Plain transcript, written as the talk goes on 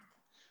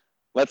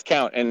Let's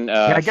count and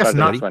Yeah, I guess start the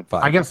not. next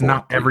one. I guess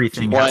not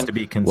everything has to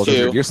be Welcome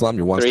considered. to Gear Slum,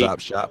 your three. one-stop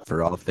shop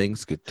for all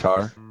things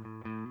guitar,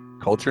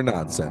 culture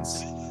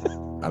nonsense.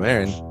 I'm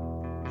Aaron.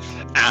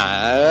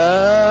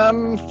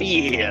 I'm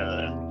Phil.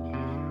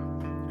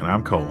 And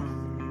I'm Cole.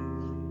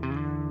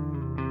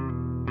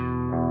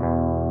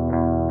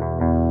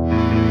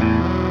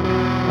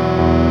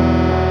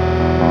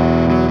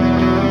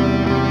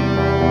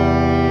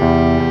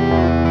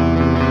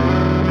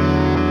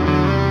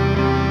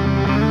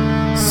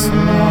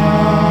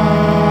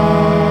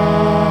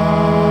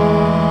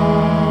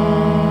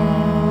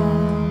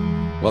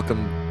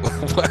 Welcome.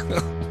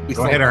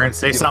 Go ahead, Aaron.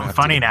 Say something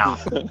funny now.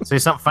 Say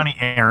something funny,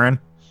 Aaron.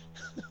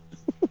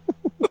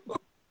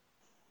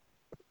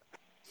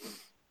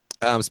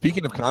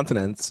 Speaking of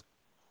continents,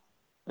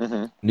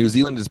 Mm-hmm. New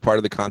Zealand is part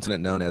of the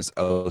continent known as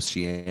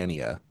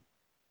Oceania.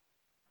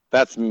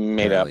 That's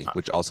made up.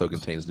 Which also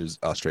contains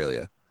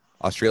Australia.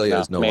 Australia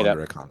is no made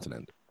longer up. a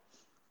continent.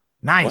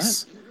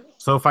 Nice.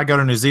 So if I go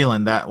to New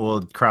Zealand, that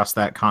will cross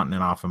that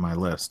continent off of my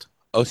list.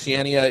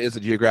 Oceania is a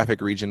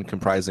geographic region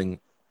comprising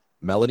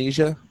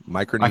Melanesia,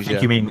 Micronesia, I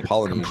think you mean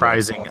Polynesia.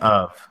 comprising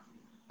of.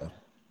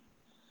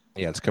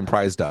 Yeah, it's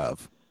comprised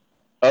of.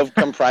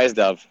 Comprised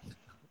of.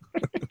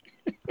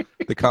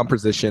 The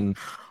composition.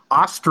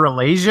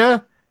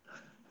 Australasia?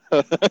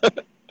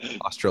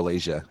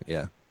 Australasia,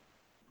 yeah.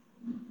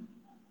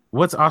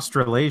 What's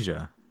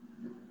Australasia?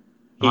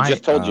 He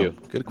just told you.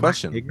 Good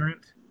question. Ignorant?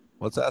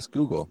 Let's ask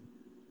Google.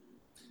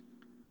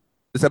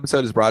 This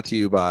episode is brought to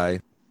you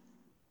by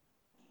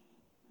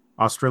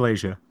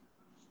Australasia.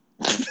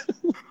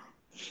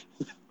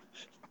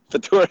 The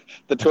tourist.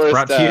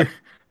 Brought to you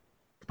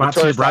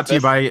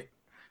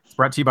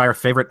office. by our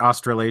favorite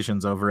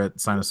Australasians over at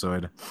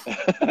Sinusoid.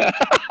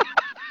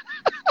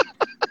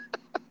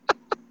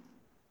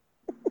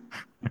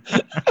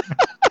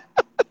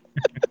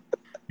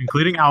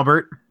 Including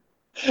Albert.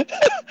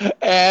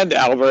 And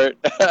Albert.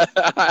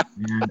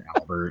 And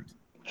Albert.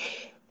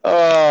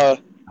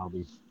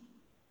 Albie.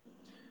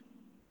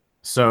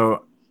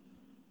 So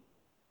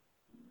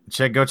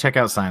go check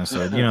out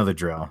Sinusoid. You know the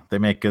drill. They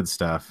make good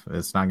stuff.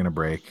 It's not going to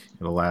break.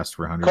 It'll last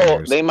for 100 Cole,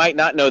 years. they might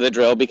not know the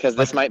drill because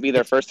this might be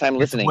their first time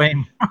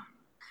listening.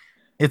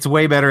 It's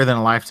way better than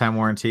a lifetime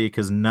warranty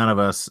because none of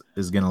us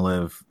is going to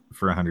live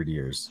for 100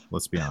 years.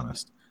 Let's be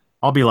honest.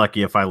 I'll be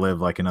lucky if I live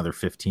like another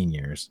 15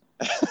 years.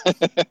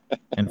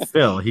 And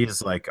Phil,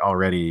 he's like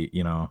already,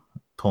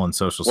 pulling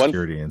Social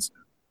Security and stuff.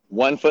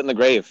 1 foot in the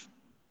grave.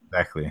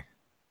 Exactly.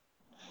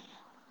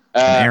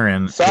 And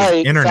Aaron,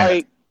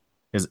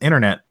 his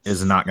internet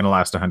is not going to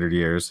last 100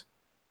 years.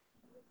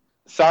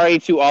 Sorry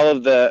to all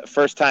of the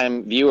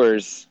first-time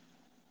viewers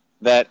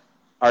that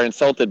are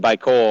insulted by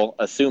Cole,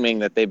 assuming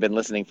that they've been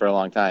listening for a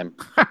long time.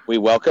 We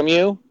welcome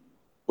you.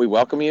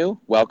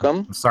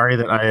 Welcome. I'm sorry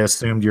that I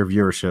assumed your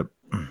viewership.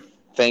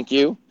 Thank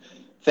you.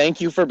 Thank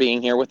you for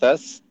being here with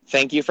us.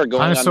 Thank you for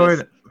going on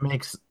this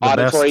makes the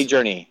auditory best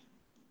journey.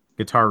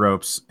 Guitar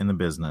ropes in the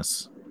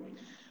business.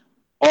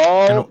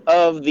 All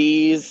of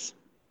these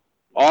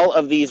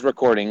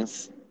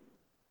recordings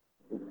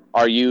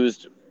are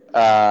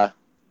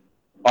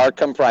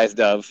comprised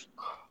of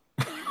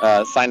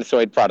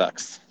Sinusoid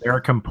products. They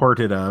are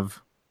comported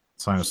of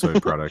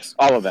Sinusoid products.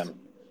 All of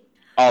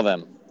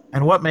them.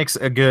 And what makes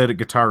a good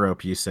guitar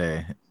rope, you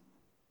say?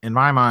 In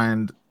my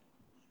mind,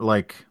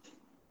 like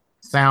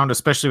sound,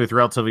 especially with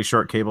relatively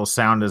short cables,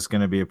 sound is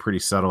going to be a pretty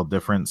subtle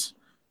difference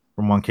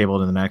from one cable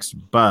to the next.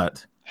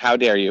 But how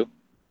dare you?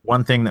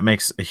 One thing that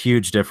makes a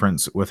huge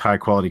difference with high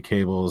quality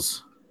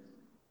cables.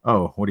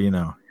 Oh, what do you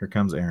know? Here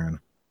comes Aaron.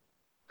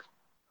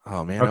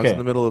 Oh man, I was in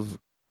the middle of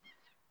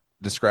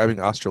describing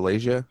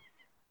Australasia.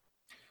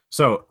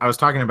 So I was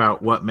talking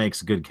about what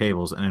makes good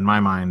cables, and in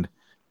my mind,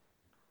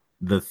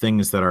 the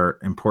things that are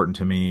important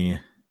to me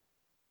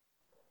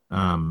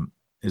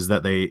is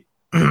that they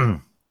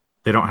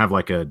they don't have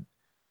like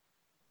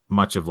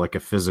much of a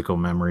physical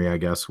memory, I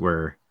guess,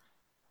 where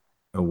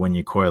when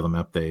you coil them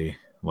up, they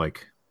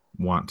like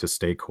want to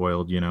stay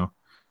coiled, and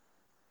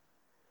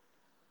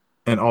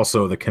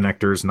also the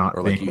connectors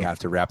you have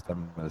to wrap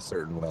them in a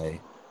certain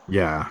way.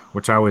 Yeah,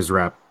 which I always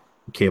wrap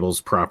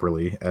cables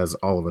properly, as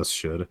all of us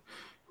should,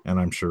 and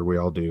I'm sure we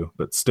all do,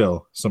 but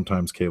still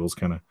sometimes cables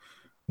kind of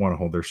want to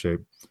hold their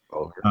shape.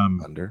 Over,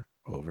 under,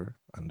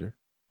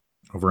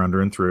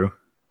 and through.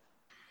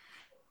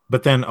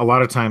 But then a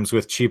lot of times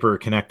with cheaper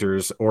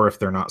connectors, or if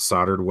they're not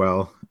soldered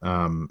well,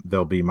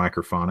 they'll be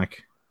microphonic,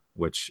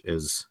 which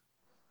has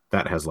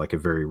like a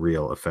very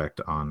real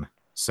effect on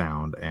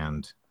sound,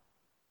 and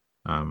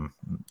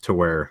to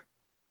where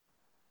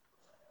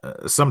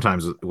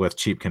sometimes with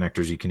cheap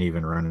connectors you can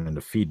even run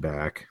into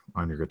feedback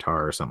on your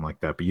guitar or something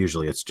like that. But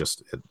usually it's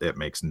just it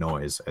makes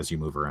noise as you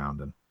move around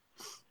and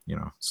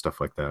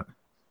stuff like that.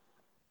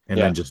 And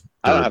then just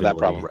I don't have that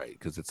problem, right?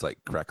 Because it's like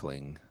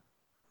crackling,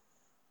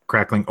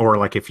 or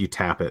like if you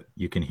tap it,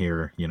 you can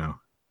hear.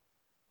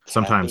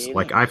 Sometimes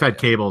like I've had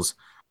cables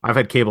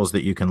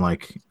that you can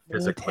like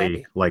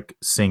physically like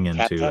sing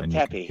into, and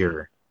you can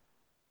hear.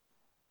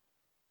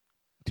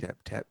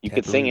 You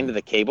could sing into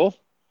the cable?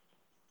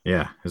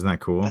 Yeah, isn't that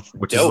cool? That's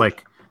Which dope. is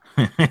like,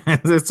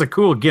 it's a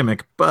cool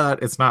gimmick,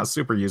 but it's not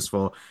super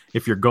useful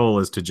if your goal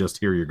is to just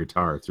hear your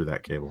guitar through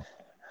that cable.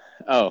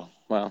 Oh,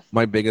 well.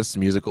 My biggest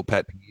musical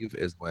pet peeve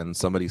is when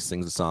somebody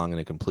sings a song in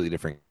a completely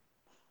different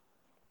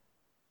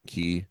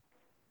key.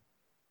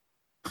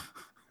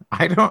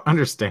 I don't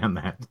understand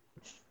that.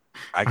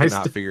 I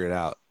cannot figure it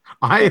out.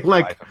 I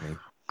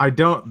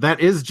don't. That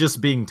is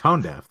just being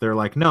tone deaf. They're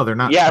like, no, they're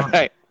not. Yeah, tone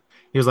right.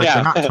 He was like, Yeah.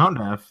 they're not tone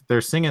deaf.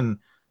 They're singing.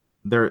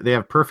 They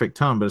have perfect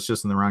tone, but it's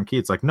just in the wrong key.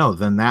 It's like, no,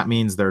 then that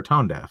means they're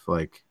tone deaf.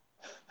 Like,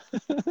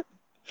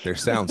 They're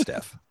sound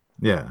deaf.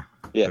 yeah.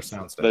 Yes.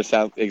 Their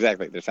sound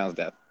exactly. Their sounds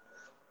deaf.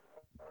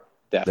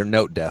 They're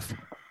note deaf.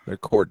 They're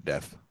chord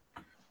deaf.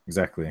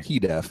 Exactly. Key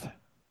deaf.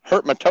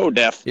 Hurt my toe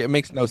deaf. Yeah, it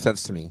makes no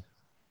sense to me.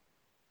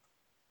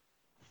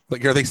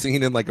 Like, are they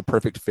singing in like a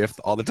perfect fifth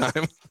all the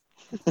time?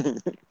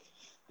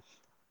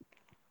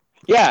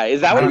 Yeah,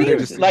 is that what Maybe it they're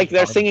means? just Like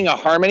they're singing singing a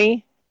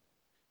harmony?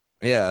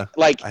 Yeah.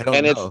 Like, I don't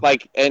and know.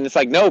 it's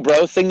like, no,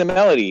 bro, sing the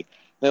melody. And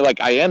they're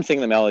like, I am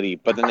singing the melody,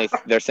 but then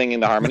they're singing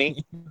the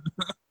harmony.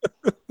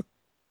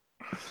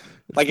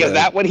 Like, is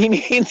that what he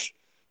means?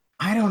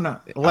 I don't know.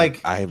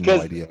 Like, I have no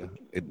 'cause idea.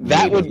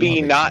 That would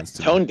be not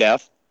tone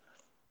deaf.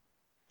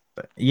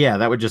 yeah,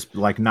 that would just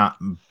like not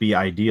be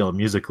ideal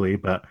musically,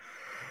 but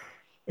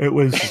it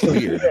was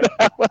weird.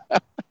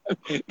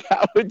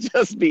 That would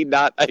just be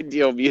not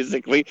ideal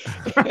musically.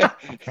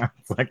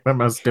 It's like the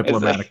most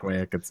diplomatic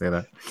way I could say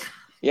that.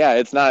 Yeah,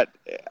 it's not.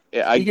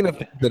 Speaking of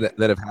things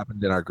that have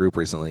happened in our group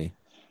recently,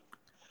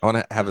 I want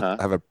to have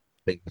a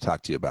thing to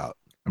talk to you about.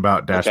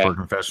 About Dashboard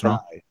Confessional.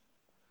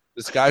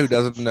 This guy who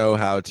doesn't know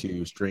how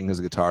to string his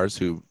guitars,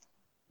 who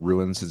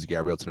ruins his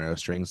Gabriel Tonero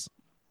strings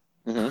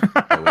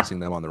by wasting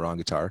them on the wrong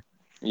guitar.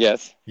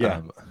 Yes.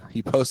 Yeah.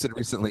 He posted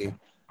recently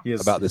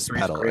about this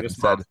pedal. And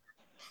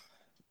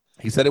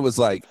he said it was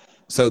like,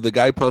 so the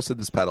guy posted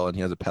this pedal and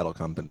he has a pedal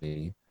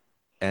company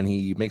and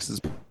he makes this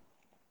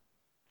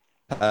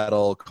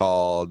pedal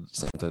called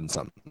something.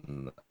 I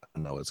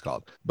don't know what it's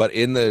called. But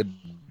in the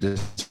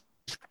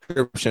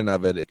description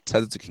of it, it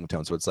says it's a King of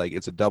Tone. So it's like,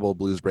 it's a double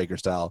blues breaker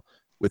style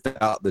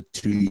without the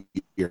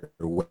 2-year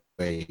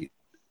wait.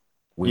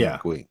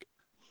 Wink, wink.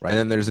 Right. And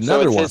then there's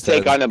another one. It's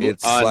his take on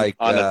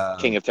a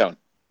King of Tone.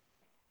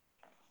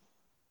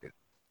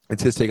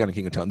 It's his take on a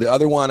King of Tone. The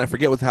other one, I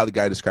forget how the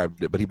guy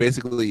described it, but he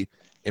basically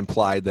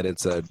implied that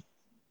it's a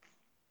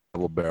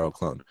double barrel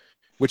clone,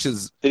 which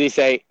is. Did he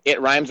say it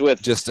rhymes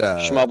with just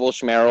schmubble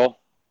schmerl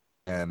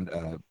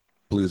and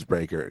blues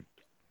breaker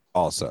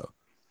also?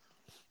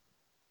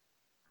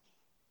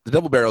 The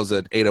double barrel is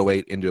an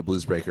 808 into a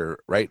blues breaker,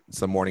 right?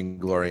 It's the Morning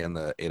Glory and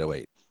the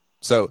 808.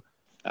 So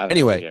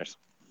anyway,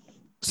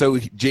 so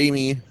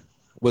Jamie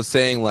was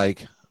saying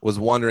was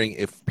wondering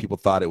if people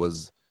thought it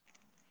was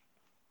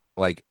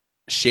like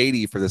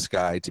shady for this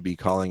guy to be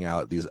calling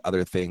out these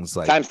other things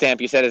like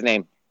timestamp. You said his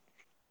name,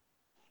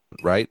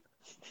 right?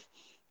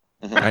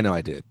 Mm-hmm. I know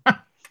I did.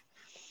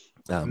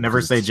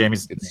 Never say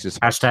Jamie's. It's just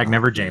hashtag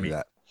never Jamie.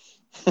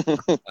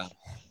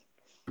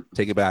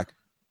 Take it back.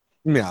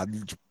 Yeah.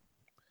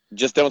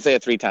 Just don't say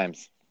it 3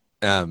 times.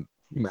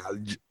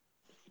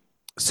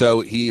 So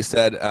he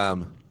said,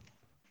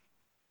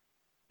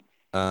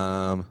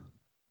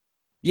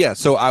 yeah.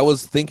 So I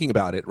was thinking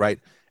about it, right?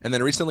 And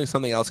then recently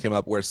something else came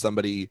up where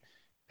somebody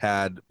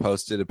had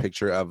posted a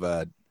picture of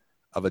a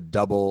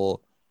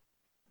double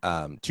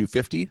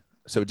 250,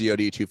 so DoD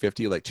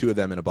 250, like 2 of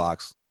them in a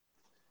box,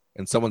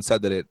 and someone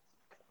said that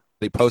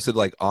they posted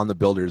like on the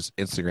builder's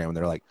Instagram, and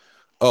they're like,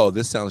 "Oh,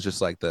 this sounds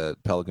just like the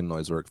Pelican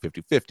Noisework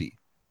 5050,"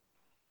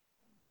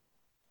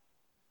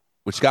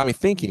 which got me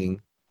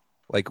thinking,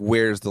 like,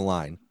 where's the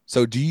line?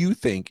 So, do you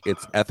think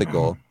it's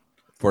ethical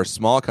for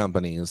small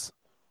companies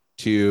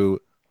to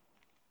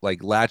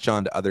like latch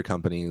on to other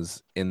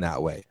companies in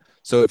that way?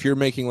 So if you're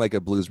making like a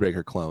blues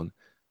breaker clone,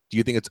 do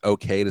you think it's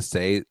okay to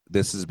say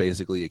this is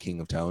basically a King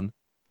of Tone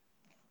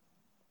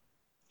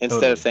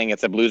instead of saying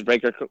it's a blues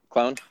breaker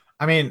clone?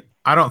 I mean,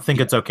 I don't think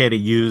it's okay to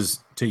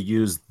use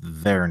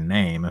their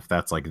name if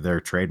that's like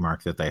their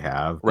trademark that they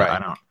have.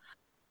 Right.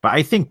 But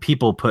I think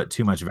people put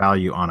too much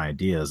value on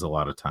ideas a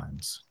lot of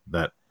times.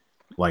 That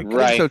like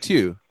I think so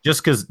too.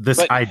 Just because this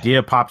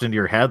idea popped into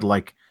your head,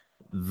 like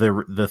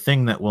the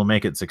thing that will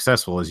make it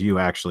successful is you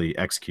actually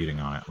executing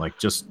on it. Like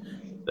just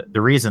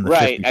the reason the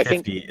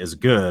 50-50 is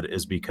good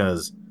is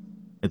because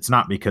it's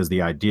not because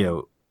the idea,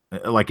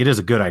 like it is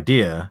a good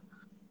idea,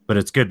 but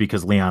it's good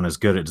because Leon is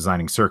good at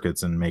designing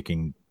circuits and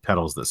making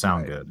pedals that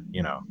sound good,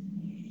 you know?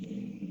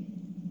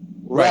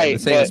 Right.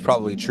 The same is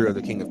probably true of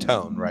the King of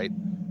Tone, right?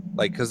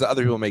 Like, because the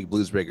other people make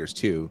blues breakers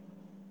too,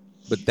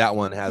 but that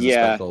one has a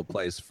special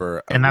place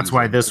for. And that's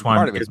why this one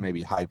part of it's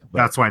maybe hype. But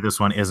that's why this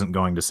one isn't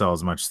going to sell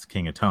as much as the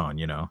King of Tone.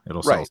 You know,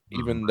 it'll sell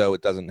even though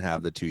it doesn't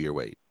have the 2-year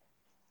wait.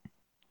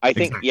 I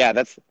think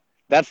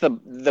that's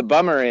the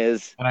bummer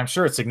is, and I'm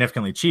sure it's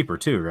significantly cheaper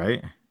too,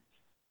 right?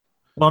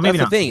 Well, maybe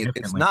that's not. The thing,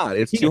 it's not.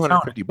 It's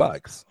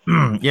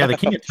 $250. Yeah, the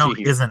King of Tone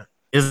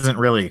isn't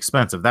really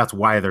expensive. That's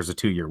why there's a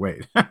 2-year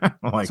wait.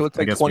 Like, so it's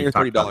like $20 or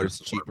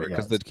 $30 cheaper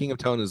because the King of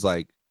Tone is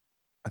like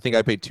I think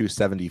I paid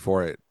 $270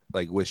 for it,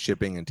 like with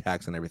shipping and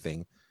tax and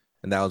everything,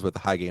 and that was with the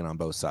high gain on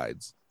both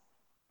sides.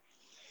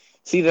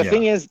 See, the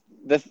thing is,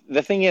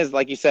 the thing is,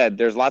 like you said,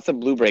 there's lots of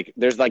blue break.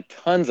 There's like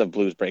tons of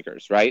blues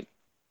breakers, right?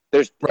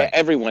 There's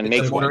everyone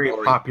makes one. Very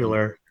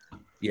popular.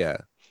 Yeah,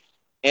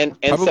 and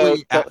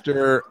probably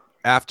so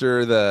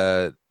after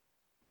the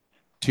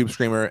Tube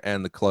Screamer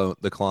and the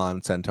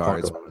Klon Centaur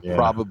is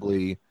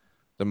probably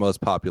the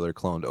most popular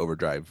cloned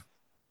overdrive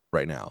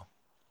right now.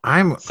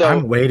 I'm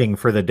waiting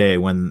for the day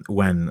when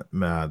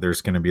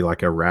there's going to be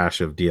like a rash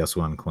of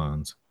DS1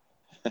 clones.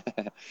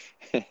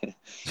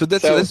 So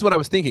this is what I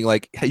was thinking.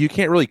 Like, you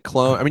can't really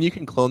clone. I mean, you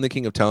can clone the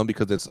King of Tone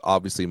because it's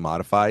obviously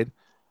modified,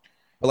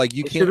 but like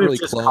you can't really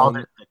clone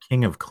the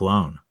King of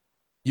Clone.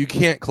 You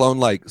can't clone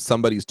like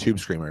somebody's Tube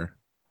Screamer.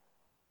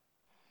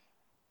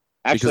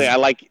 Actually, I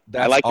like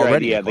your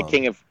idea. The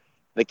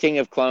King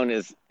of Clone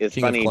is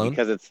funny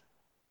because it's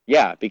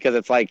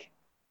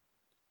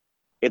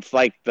it's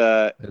like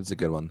it's a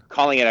good one.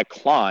 Calling it a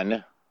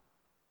clone.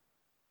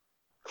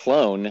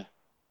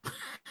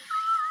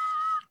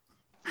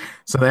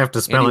 So they have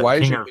to spell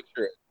Andy, it King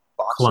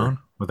of Clone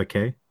with a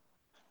K?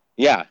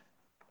 Yeah.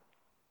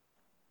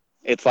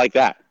 It's like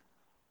that.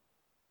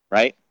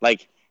 Right?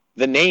 Like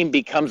the name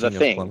becomes a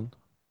thing. Clone.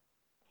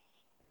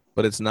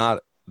 But it's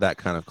not that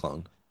kind of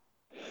clone.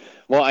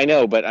 Well, I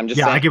know, but I'm just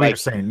saying. I get what you're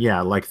saying.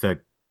 Yeah, like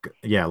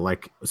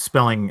like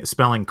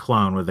spelling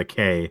clone with a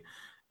K.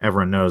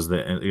 Everyone knows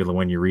that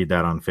when you read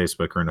that on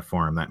Facebook or in a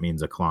forum, that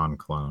means a clone.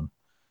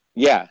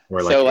 Yeah.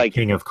 Or like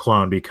King of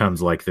Clone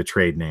becomes like the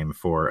trade name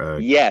for a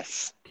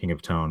King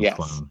of Tone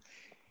clone.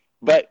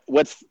 But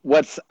what's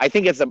I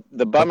think it's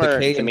the bummer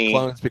to me.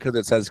 Clone is because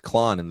it says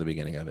clone in the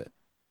beginning of it.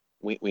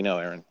 We know,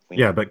 Aaron.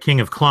 But King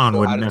of Clone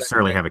wouldn't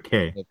necessarily have a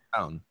K.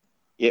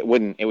 It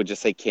wouldn't. It would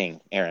just say King,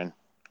 Aaron.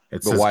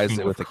 But why is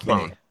it with a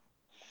K?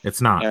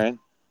 It's not. Aaron?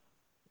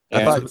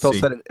 I thought Phil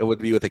said it would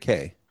be with a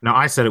K. No,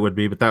 I said it would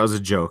be, but that was a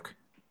joke.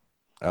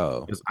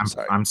 Oh,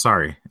 I'm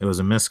sorry. It was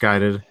a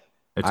misguided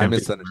attempt. I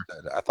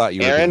misunderstood. I thought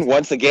you were Aaron,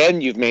 once again,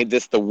 you've made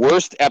this the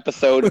worst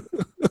episode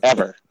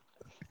ever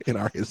in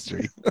our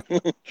history.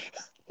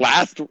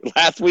 Last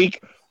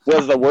week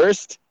was the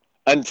worst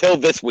until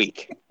this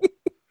week.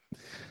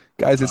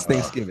 Guys, it's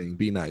Thanksgiving.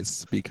 Be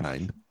nice. Be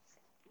kind.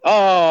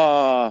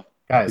 Oh,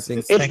 guys,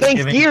 it's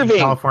Thanksgiving in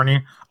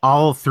California.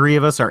 All three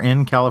of us are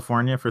in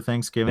California for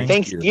Thanksgiving.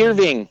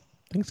 Thanksgiving.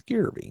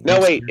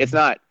 No, wait, it's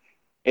not.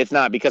 It's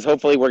not, because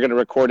hopefully we're going to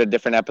record a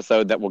different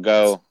episode that will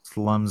go.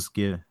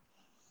 Slumsgiving.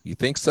 You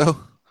think so?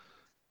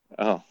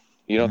 Oh,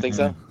 you don't think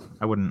so?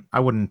 I wouldn't bet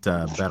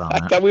on that.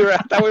 I thought we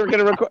were going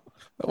to record.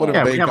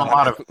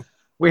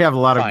 We have a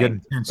lot of good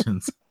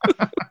intentions.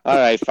 All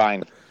right,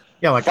 fine.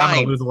 Yeah, like I'm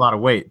going to lose a lot of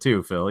weight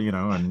too, Phil. And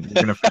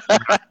you're going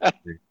to.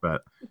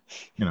 But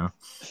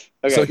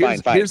Okay, so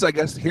fine.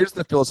 Here's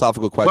the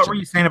philosophical question. What were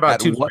you saying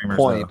about Tube Screamers?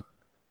 Point?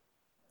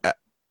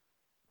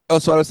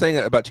 So I was saying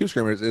about Tube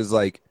Screamers is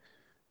like.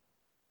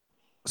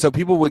 So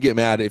people would get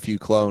mad if you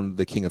clone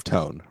the King of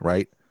Tone,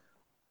 right?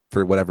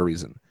 For whatever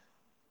reason.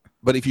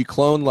 But if you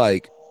clone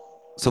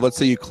so let's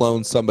say you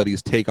clone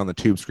somebody's take on the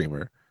Tube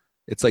Screamer,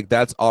 it's like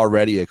that's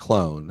already a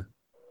clone.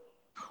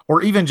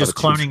 Or even just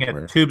cloning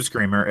a Tube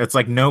Screamer. It's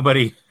like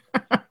nobody,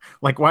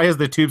 like why is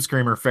the Tube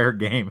Screamer fair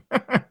game?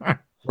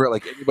 Where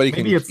like anybody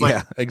can,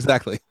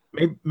 exactly.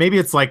 Maybe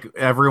it's like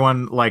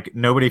everyone, like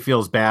nobody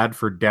feels bad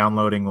for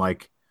downloading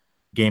like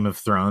Game of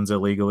Thrones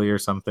illegally or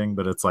something,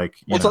 but it's like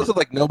it's also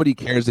like nobody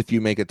cares if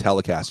you make a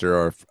Telecaster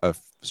or a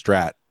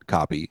Strat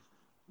copy.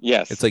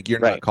 Yes, it's like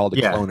you're not called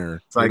a cloner.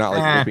 It's you're like, not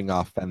like ripping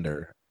off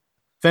Fender.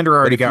 Fender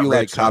already got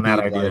rich on that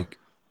idea. Like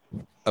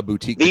a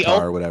boutique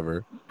guitar or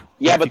whatever.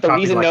 Yeah, but the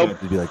reason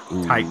be like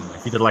Titan,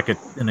 if you did like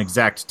an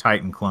exact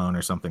Titan clone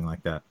or something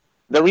like that.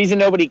 The reason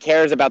nobody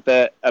cares about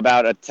a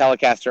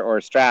Telecaster or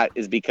a Strat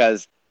is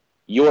because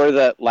you're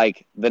the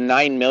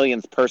 9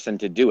 millionth person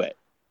to do it.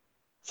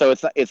 So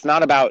it's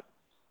not about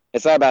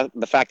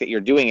the fact that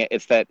you're doing it.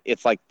 It's that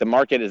it's like the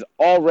market is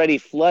already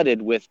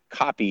flooded with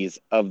copies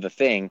of the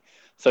thing.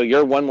 So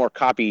you're one more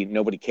copy,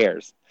 nobody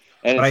cares.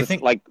 And it's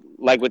just like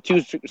with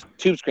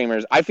Tube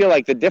Screamers, I feel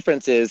like the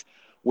difference is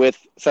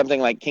with something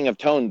like King of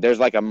Tone, there's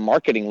like a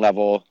marketing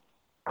level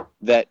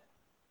that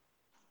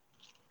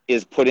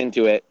is put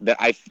into it that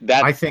I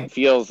think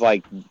feels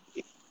like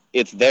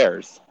it's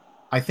theirs.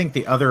 I think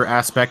the other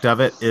aspect of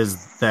it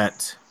is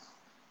that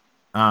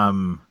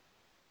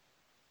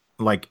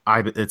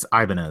it's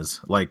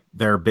Ibanez, like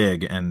they're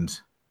big and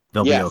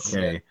they'll be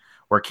okay.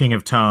 Where King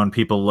of Tone,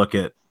 people look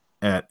at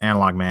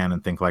Analog Man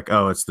and think like,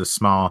 oh, it's this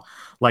small.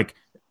 Like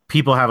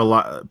people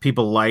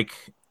like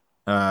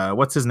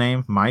what's his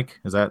name? Mike?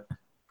 Is that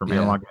from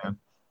Analog Man?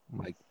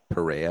 Mike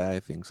Perea, I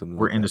think.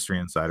 We're industry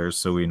insiders,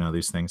 so we know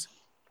these things.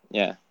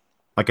 Yeah.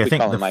 Like I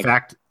think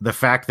the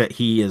fact that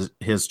he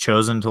has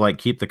chosen to like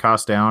keep the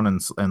cost down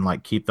and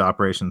like keep the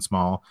operation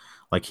small.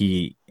 Like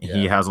he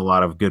has a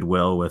lot of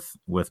goodwill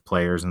with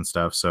players and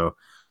stuff. So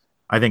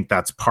I think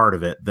that's part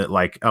of it, that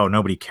like, oh,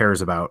 nobody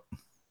cares about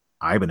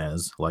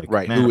Ibanez. Like,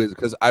 right. Man. Who is,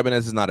 because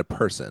Ibanez is not a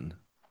person.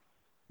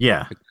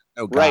 Yeah.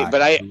 Right.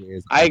 But I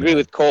agree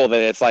with Cole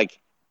that it's like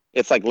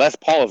it's like Les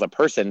Paul is a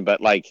person,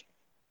 but like,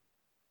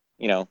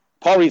 you know,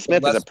 Paul Reed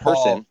Smith is a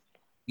person.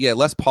 Yeah,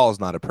 Les Paul is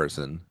not a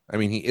person. I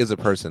mean, he is a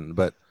person,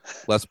 but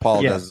Les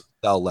Paul does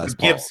sell Les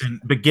Paul.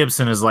 But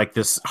Gibson is like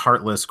this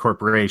heartless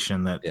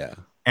corporation that,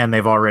 and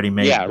they've already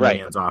made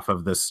millions off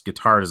of this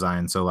guitar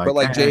design. So like, but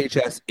like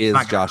JHS is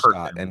Josh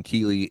Scott and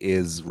Keeley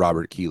is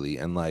Robert Keeley,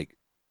 and like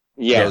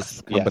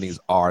those companies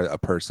are a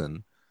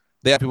person.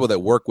 They have people that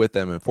work with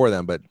them and for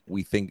them, but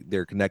we think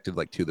they're connected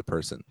like to the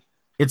person.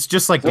 It's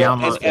just like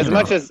as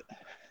much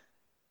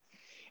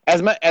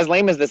as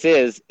lame as this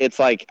is, it's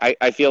like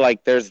I feel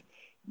like there's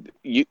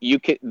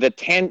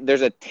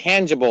there's a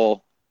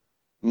tangible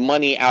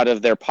money out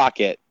of their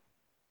pocket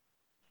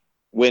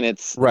when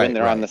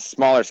they're on the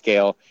smaller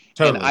scale.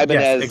 Totally. And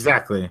Ibanez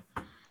exactly.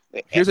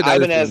 Here's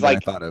another thing that I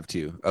thought of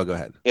too. Oh, go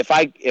ahead. If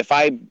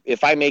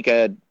I make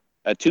a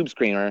tube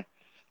screamer,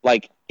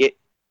 like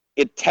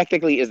it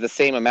technically is the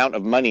same amount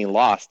of money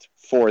lost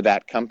for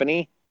that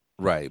company.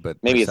 Right, but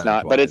maybe it's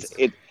not. But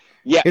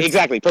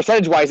exactly.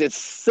 Percentage wise, it's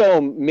so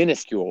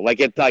minuscule. Like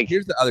it's like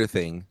here's the other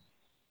thing.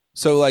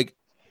 So like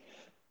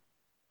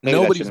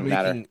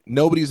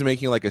nobody's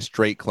making like a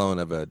straight clone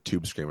of a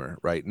tube screamer,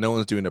 right? No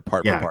one's doing a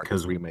part for part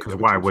remake. Because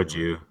why would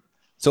you?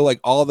 So like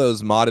all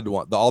those modded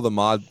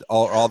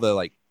all the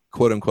like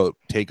quote unquote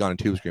take on a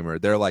tube screamer,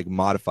 they're like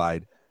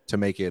modified to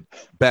make it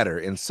better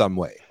in some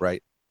way,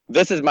 right?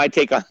 This is my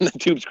take on the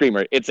tube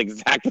screamer. It's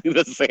exactly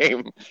the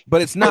same,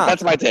 but it's not.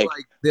 That's my take.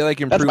 They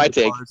like improve the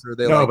parts, or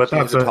they like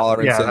change the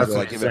tolerance, or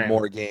like give it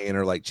more gain,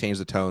 or like change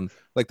the tone.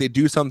 Like they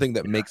do something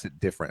that makes it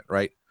different,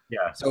 right?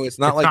 Yeah. So it's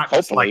not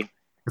hopefully.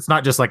 It's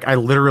not just like I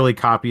literally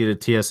copied a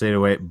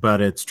TS-808,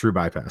 but it's true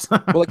bypass.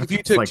 Well, like if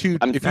you took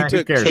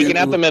taking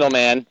out the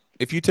middleman.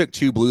 If you took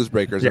two blues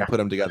breakers and put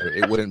them together,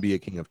 it wouldn't be a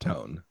King of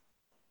Tone.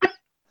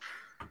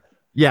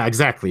 Yeah,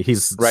 exactly.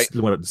 He's right.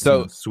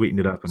 So sweetened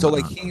it up. So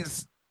like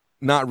he's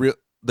not real.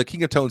 The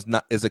King of Tones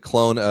is a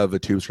clone of a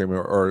tube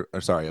screamer or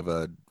sorry, of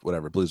a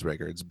whatever blues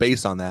breaker. It's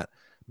based on that,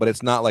 but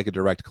it's not like a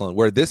direct clone.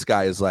 Where this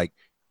guy is like,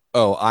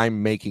 oh,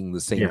 I'm making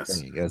the same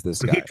thing as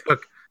this guy.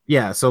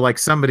 So like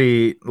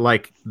somebody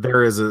like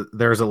there's a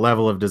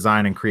level of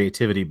design and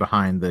creativity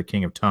behind the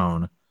King of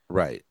Tone,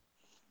 right?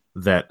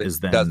 That is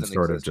then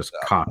sort of just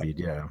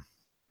copied,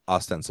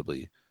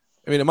 ostensibly.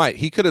 I mean,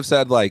 he could have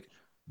said like,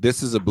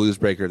 this is a blues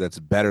breaker that's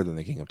better than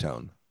the King of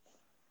Tone.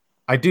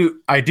 I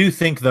do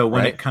think though,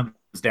 when it comes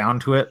down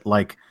to it,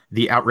 like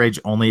the outrage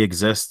only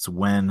exists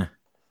when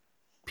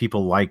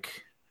people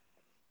like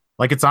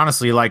it's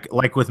honestly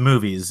like with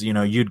movies, you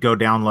know, you'd go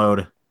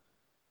download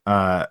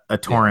a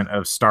torrent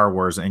of Star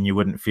Wars and you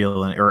wouldn't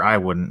feel or I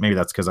wouldn't, maybe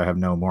that's because I have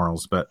no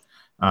morals, but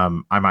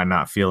I might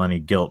not feel any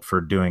guilt for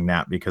doing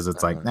that because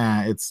it's like,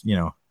 it's, you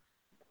know,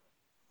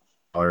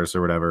 dollars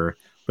or whatever.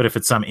 But if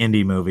it's some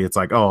indie movie, it's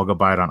like, oh, I'll go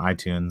buy it on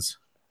iTunes.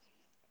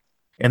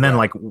 And then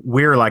like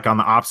we're like on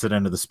the opposite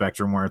end of the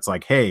spectrum where it's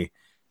like, hey,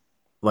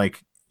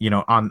 like, you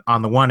know,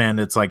 on the one end,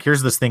 it's like,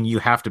 here's this thing you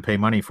have to pay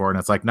money for. And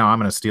it's like, no, I'm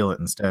going to steal it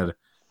instead.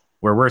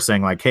 Where we're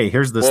saying like, hey,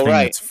 here's this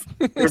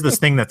here's this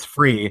thing that's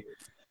free.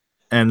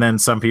 And then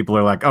some people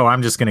are like, oh,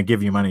 I'm just going to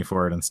give you money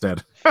for it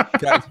instead.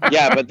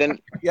 Yeah, but then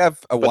if you have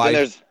a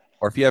wife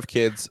or if you have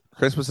kids,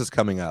 Christmas is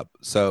coming up.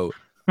 So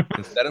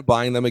instead of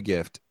buying them a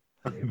gift,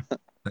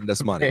 send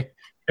us money. Hey,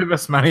 give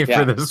us money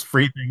for this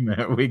free thing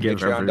that we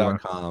give everyone.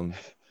 Patreon.com.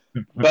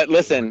 But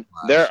listen,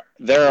 there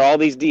are all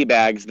these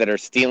D-bags that are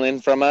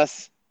stealing from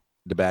us.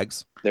 The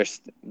bags? They're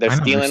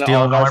stealing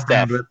all of our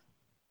stuff.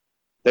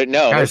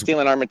 They're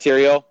stealing our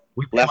material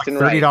left and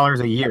right.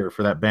 $30 a year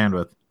for that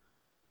bandwidth.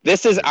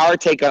 This is our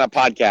take on a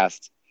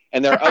podcast,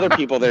 and there are other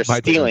people that are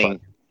stealing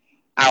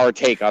our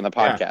take on the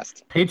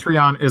podcast. Yeah.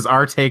 Patreon is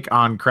our take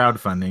on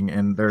crowdfunding,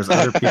 and there's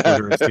other people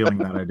who are stealing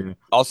that idea.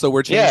 Also,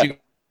 we're changing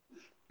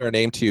our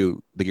name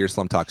to the Gear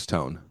Slum Talks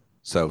Tone.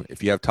 So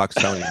if you have Talks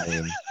Tone in your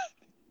name,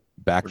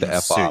 back the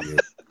F off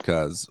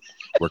because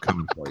we're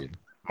coming for you.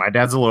 My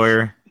dad's a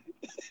lawyer.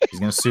 He's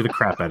going to sue the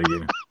crap out of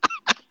you.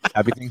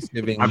 Happy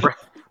Thanksgiving.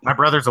 My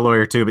brother's a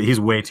lawyer too, but he's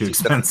way too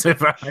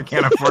expensive. I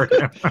can't afford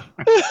him.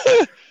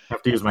 I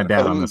have to use my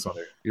dad on this one.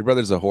 Your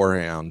brother's a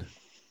whorehound.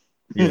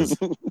 He is.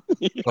 That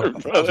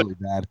was really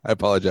bad. I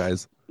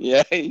apologize.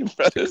 Yeah, your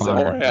brother's a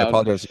whorehound. I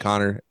apologize to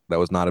Connor. That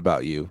was not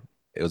about you.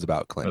 It was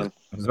about Clint.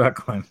 It was about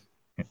Clint.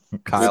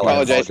 Kyle, I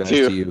apologize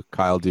to you.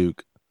 Kyle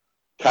Duke.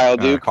 Carl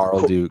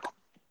Duke.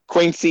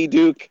 Quincy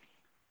Duke.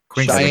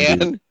 Cheyenne.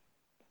 Duke.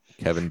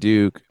 Kevin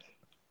Duke.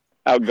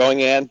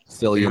 Outgoing Ann.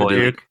 Cillian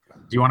Duke.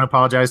 Do you want to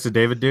apologize to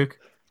David Duke?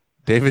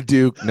 David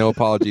Duke, no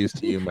apologies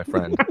to you, my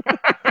friend.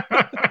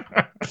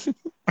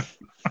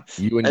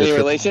 You and any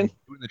relation?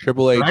 You and the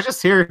Triple H. Did I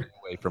just hear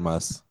away from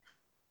us?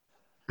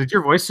 Did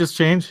your voice just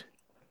change?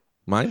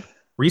 Mine?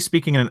 Were you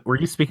speaking in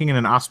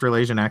an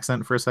Australasian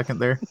accent for a second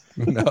there?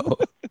 No.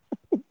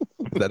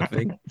 Is that a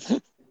thing?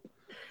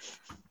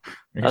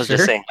 I was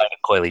just saying hi to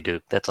Coily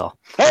Duke. That's all.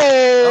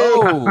 Hey!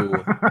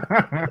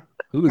 Oh,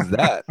 who is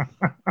that?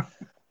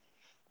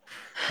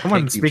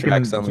 Someone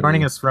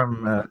joining us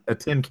from a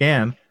tin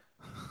can.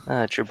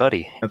 It's your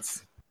buddy.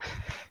 It's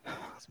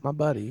my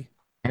buddy.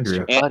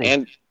 Andrew.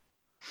 And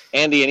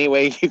Andy, any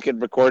way you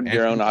could record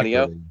your own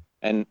audio Kimberly.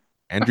 and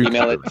Andrew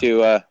email it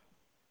Kimberly.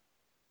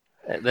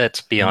 to?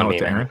 That's beyond me,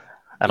 man.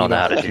 I don't know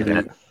how to do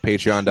that.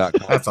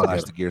 That's all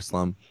good.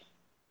 Patreon.com/thegearslum.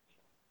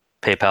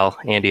 PayPal,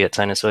 Andy at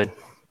Sinusoid.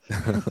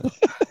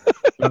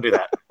 Don't do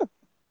that.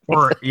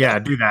 Or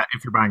do that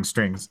if you're buying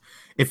strings.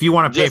 If you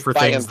want to pay Just for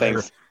buying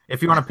things,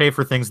 if you want to pay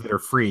for things that are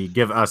free,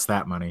 give us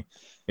that money.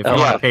 If you Oh,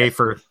 want yeah. to pay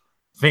for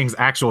things,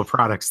 actual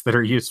products that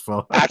are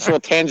useful, Actual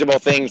tangible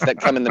things that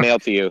come in the mail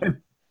to you.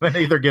 then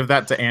either give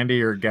that to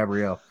Andy or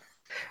Gabrielle.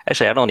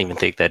 Actually, I don't even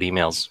think that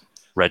email's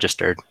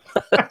registered.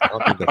 I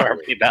don't think that's Or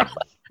right. PayPal.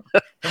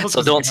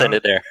 So don't send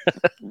it there.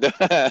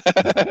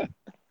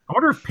 I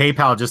wonder if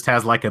PayPal just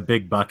has like a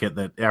big bucket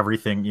that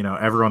everything,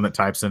 everyone that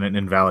types in an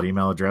invalid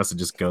email address, it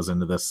just goes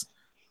into this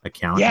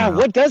account. Yeah,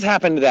 what does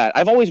happen to that?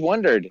 I've always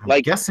wondered.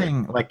 I'm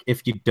guessing, like,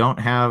 if you don't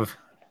have,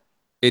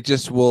 It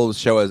just will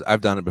show us.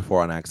 I've done it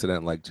before on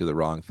accident, like to the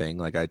wrong thing.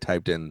 Like I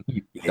typed in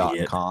you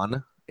idiot.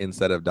 .con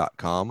instead of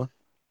 .com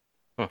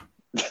Hmm.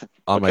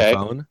 on my Okay.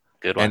 phone,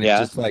 Good one. and Yeah.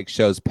 it just like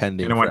shows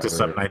pending. And it went to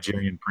forever. some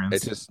Nigerian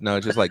prince. It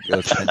just like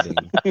goes pending,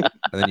 and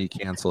then you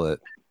cancel it,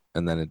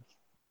 and then it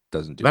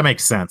doesn't do. That it.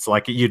 makes sense.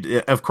 Like,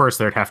 of course,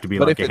 there'd have to be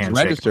But like if a it's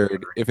handshake.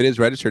 registered, if it is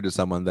registered to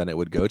someone, then it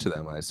would go to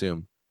them. I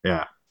assume,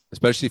 Yeah.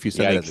 especially if you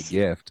send it as Yikes. a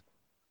gift.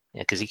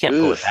 Yeah, because you can't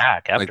pull it Oof.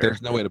 back after. Like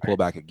there's no way to pull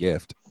back a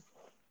gift.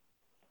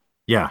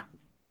 Yeah.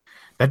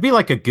 That'd be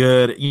like a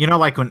good,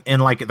 like when in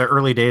like the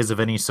early days of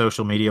any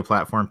social media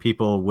platform,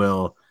 people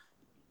will,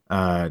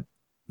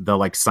 they'll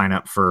like sign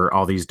up for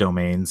all these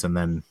domains and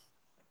then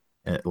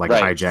like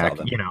Right, sell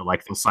them. hijack,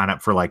 like they'll sign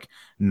up for like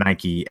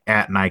Nike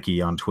at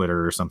Nike on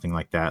Twitter or something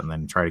like that, and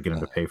then try to get them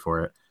to pay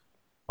for it.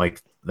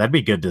 Like that'd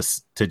be good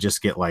to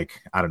just get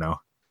like, I don't know,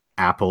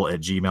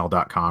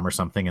 apple@gmail.com or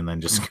something, and then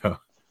just go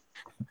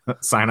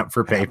sign up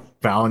for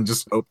PayPal and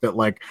just hope that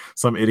like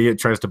some idiot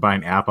tries to buy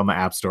an app on the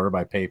App Store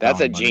by PayPal. That's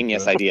a and money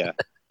genius to it. idea.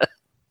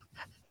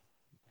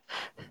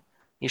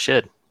 You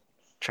should.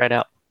 Try it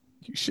out.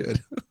 You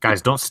should.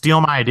 Guys, don't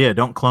steal my idea.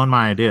 Don't clone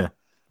my idea.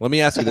 Let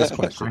me ask you this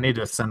question. I need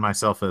to send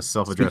myself a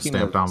self-addressed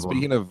stamped envelope.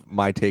 Speaking of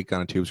my take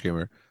on a tube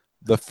screamer,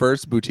 the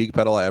first boutique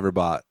pedal I ever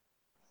bought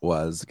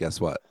was, guess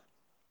what?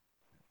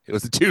 It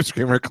was a tube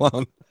screamer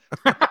clone.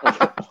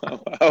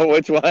 Oh,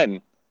 which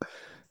one?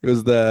 It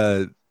was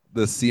the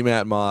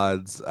CMAT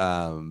Mods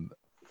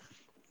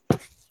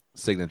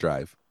Signet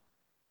Drive,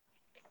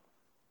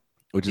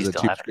 which You is a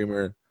still tube have it?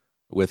 screamer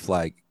with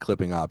like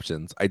clipping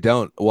options.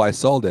 I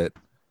sold it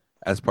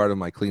as part of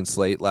my clean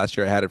slate last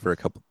year. I had it for a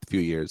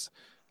few years,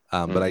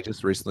 but I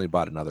just recently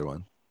bought another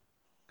one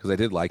because I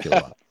did like it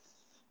a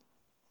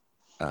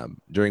lot.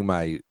 During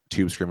my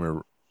tube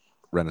screamer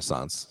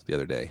renaissance the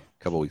other day,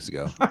 a couple weeks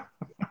ago,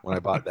 when I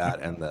bought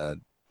that and the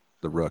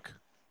Rook.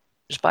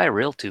 Just buy a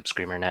real tube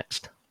screamer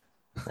next.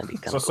 That'd be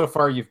kind of So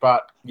far you've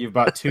bought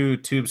two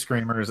tube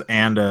screamers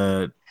and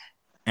a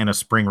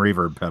spring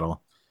reverb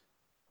pedal.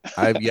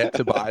 I've yet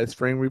to buy a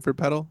spring reverb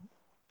pedal.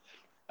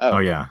 Oh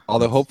yeah.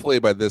 Although hopefully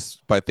by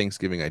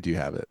Thanksgiving I do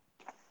have it.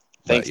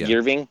 But,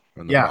 Thanksgiving?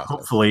 we're in the Yeah,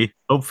 process.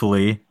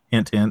 hopefully.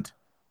 Hint hint.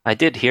 I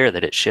did hear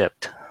that it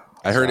shipped.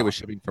 I heard it So- was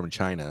shipping from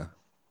China.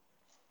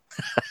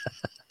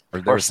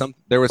 Or Or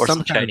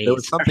something Chinese.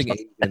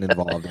 Asian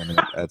involved in it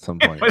at some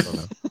point. I don't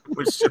know.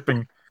 Was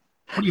shipping.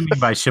 What do you mean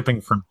by shipping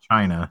from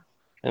China,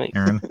 I mean,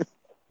 Aaron?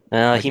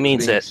 Like he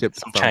means being that shipped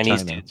some from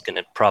Chinese China. dude's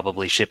gonna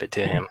probably ship it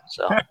to him.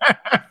 So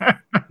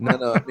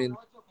No, I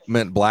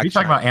meant Black Are you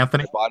talking China. about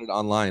Anthony? I bought it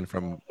online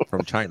from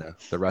China,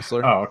 the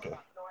wrestler. Oh, okay.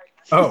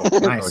 Oh, Or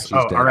nice. she's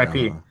Oh, dead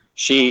R.I.P. now.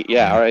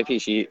 Yeah, R.I.P.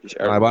 She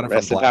No, I bought it from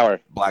rest in power.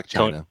 Black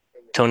Tony- China.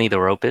 Tony the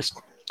Ropist.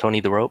 Tony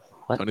the Rope.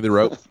 What? Tony the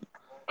Rope.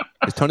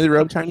 Is Tony the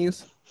Rope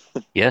Chinese?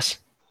 Yes.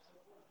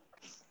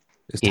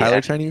 Is Yeah.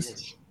 Tyler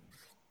Chinese?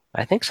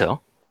 I think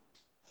so.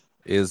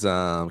 Is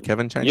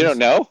Kevin Chinese? You don't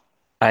know?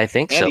 I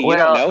think Andy, so. you Well,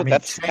 don't know? I mean,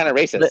 That's kind of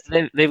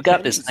racist. they've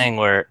got this thing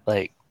where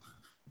like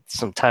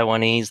some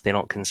Taiwanese they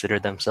don't consider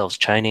themselves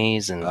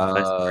Chinese, and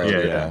vice versa.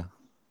 Yeah, yeah.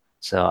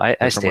 So I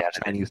They're stay from out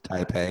of it. Chinese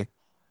Taipei.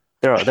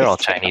 They're all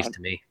Stay Chinese on.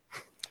 to me.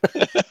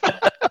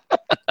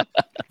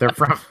 They're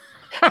from.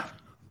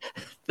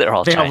 They're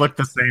all They all Chinese. look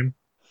the same.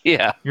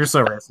 Yeah. You're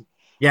so racist.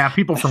 Yeah,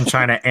 people from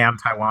China and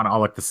Taiwan all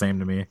look the same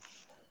to me.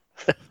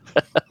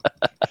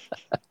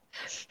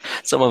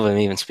 Some of them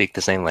even speak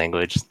the same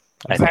language.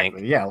 I Exactly.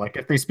 think. Yeah, like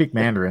if they speak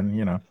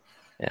Mandarin,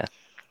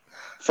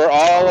 For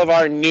all of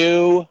our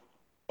new,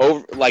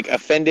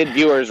 offended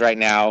viewers right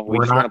now, we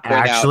we're just want not to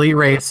point out actually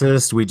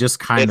racist. We just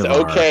kind it's of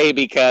are. okay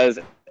because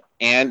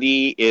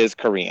Andy is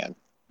Korean.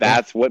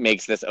 That's what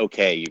makes this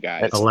okay, you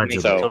guys. That's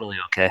Allegedly. So, totally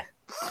okay.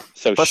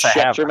 so Plus I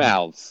shut have- your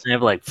mouths. I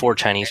have like 4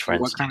 Chinese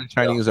friends. What kind of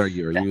Chinese are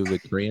you? Are you the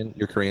Korean?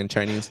 You're Korean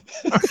Chinese?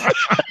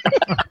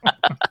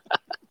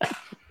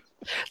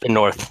 The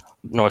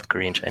North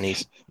Korean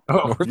Chinese.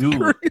 Oh, North you-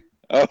 Korean?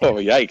 Oh,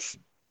 yikes.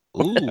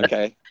 Ooh,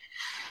 Okay.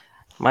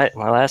 My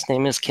last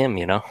name is Kim.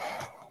 You know.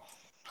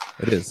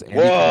 it is.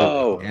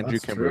 Whoa, Andrew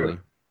that's Kimberly.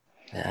 true.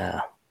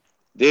 Yeah.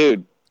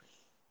 Dude.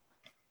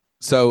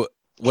 So,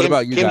 what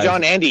about you Kim guys?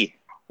 Jong Andy.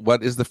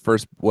 What's the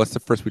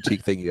first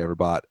boutique thing you ever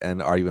bought,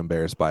 and are you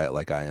embarrassed by it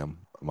like I am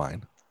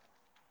mine?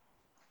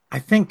 I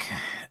think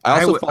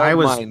I also I followed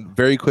was mine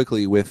very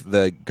quickly with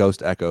the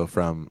Ghost Echo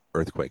from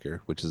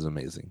Earthquaker, which is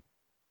amazing.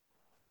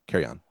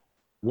 Carry on.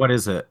 What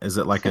is it? Is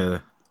it like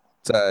a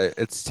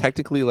It's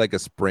technically like a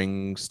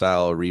spring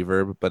style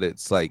reverb, but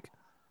it's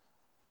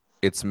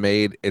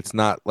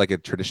not like a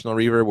traditional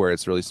reverb where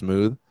it's really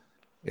smooth.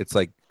 It's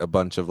like a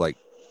bunch of like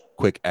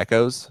quick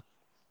echoes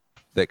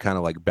that kind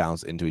of like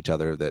bounce into each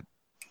other that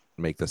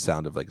make the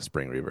sound of like a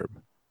spring reverb.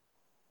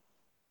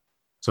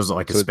 so is it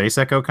like a space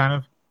echo kind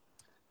of?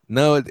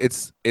 No,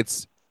 it's a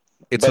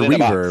But in a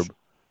box. reverb,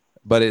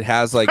 but it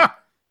has like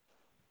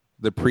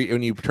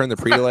when you turn the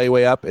pre-delay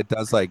way up, it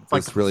does like It's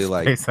this really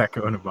like space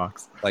echo in a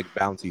box. like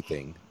bouncy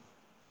thing.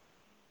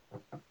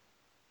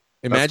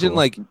 Imagine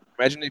cool.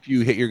 imagine if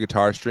you hit your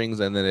guitar strings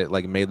and then it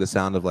like made the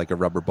sound of like a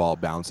rubber ball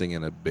bouncing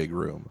in a big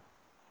room.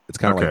 It's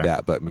kind of like Okay.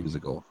 that, but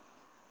musical.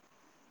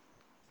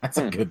 That's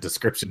a good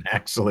description,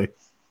 actually.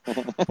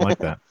 I like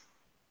that.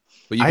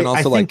 But you can I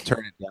also like think-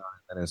 turn it down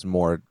and it's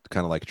more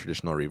kind of like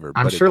traditional reverb.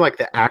 I'm but sure like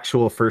the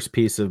actual first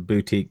piece of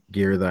boutique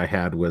gear that I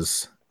had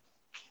was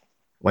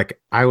like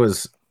I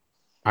was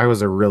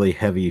a really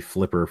heavy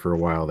flipper for a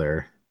while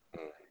there.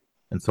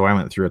 And so I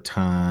went through a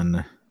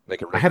ton.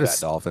 like a I had a fat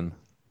dolphin.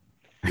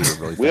 You were a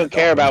really We don't fat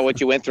care dolphin. about what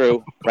you went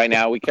through right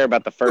now. We care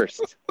about the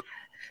first.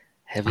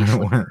 Heavy I don't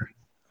flipper. want,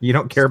 you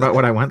don't care about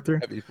what I went through?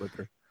 Heavy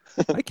flipper.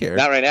 I care.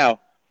 Not right now.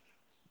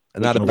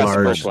 Not a can Press the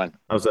large- first one.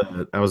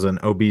 I was an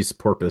obese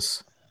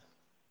porpoise.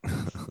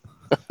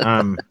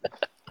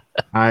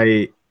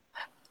 I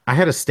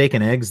had a steak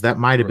and eggs. That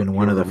might have been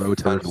one of the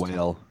rotund first.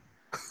 whale.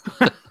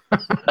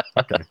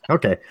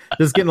 Okay.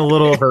 This is getting a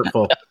little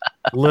hurtful.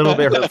 A little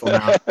bit hurtful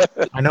now.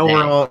 I know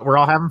we're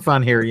all having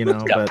fun here, you know,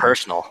 It's got but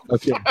personal.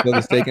 Okay, so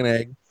the steak and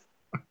egg.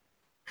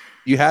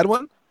 You had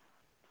one?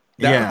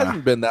 That yeah,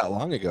 hasn't been that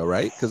long ago,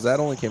 right? Because that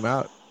only came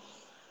out.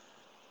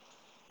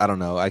 I don't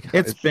know.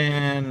 it's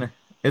been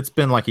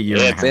like a year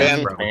It's and a half.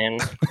 been- probably. Man,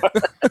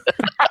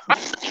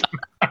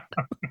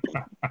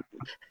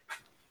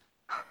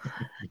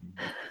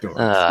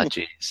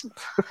 Dorks.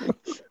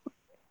 jeez.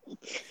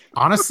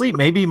 Honestly,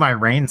 maybe my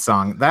rain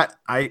song that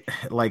I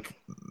like,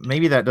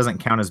 maybe that doesn't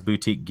count as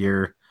boutique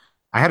gear.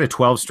 I had a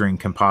 12-string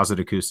composite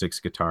acoustics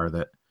guitar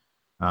that,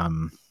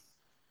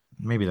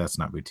 maybe that's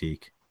not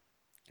boutique.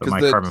 But Because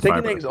my the carbon steak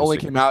and fiber eggs only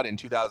acoustic- came out in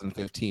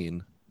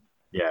 2015.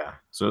 Yeah,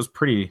 so it was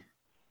pretty.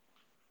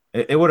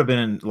 It would have been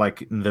in,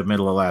 like in the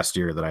middle of last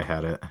year that I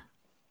had it.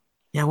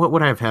 Yeah, what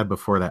would I have had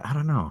before that? I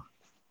don't know.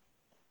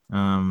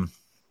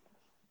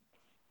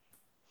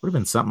 Would have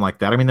been something like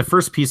that. I mean, the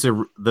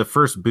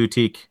first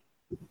boutique.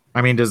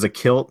 I mean, does a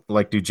kilt do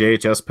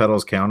JHS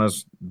pedals count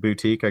as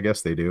boutique? I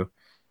guess they do.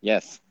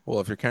 Yes.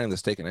 Well, if you're counting the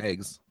steak and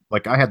eggs,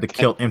 Like I had the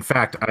kilt. In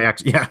fact, I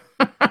actually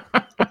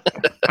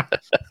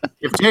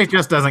If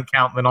JHS doesn't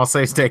count, then I'll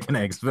say steak and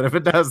eggs. But if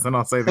it does, then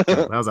I'll say the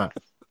kilt. How's that?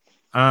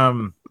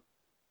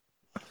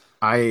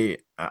 I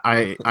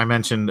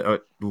mentioned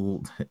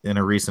in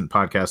a recent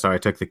podcast how I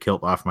took the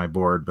kilt off my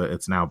board, but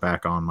it's now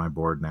back on my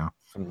board now.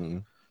 mm-hmm.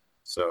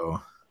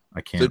 So I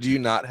can't. So do you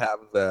not have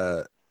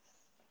the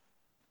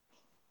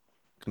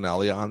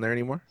Canalia on there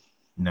anymore?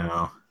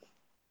 No,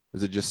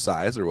 Is it just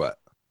size or what?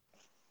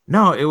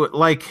 no. It would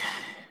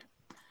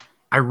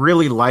I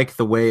really like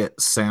the way it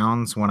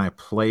sounds when I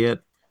play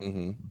it,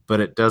 Mm-hmm.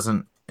 but it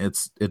doesn't.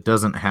 It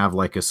doesn't have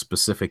like a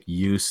specific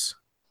use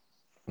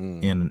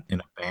in a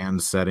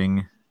band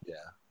setting. Yeah.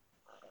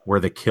 Where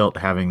the kilt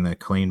having the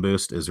clean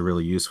boost is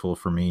really useful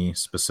for me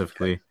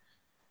specifically.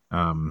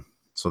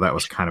 So that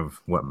was kind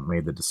of what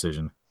made the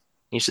decision.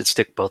 You should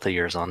stick both of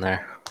yours on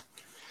there.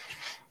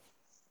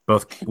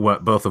 Both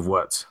of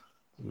what's?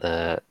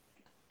 The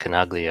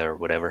Canaglia or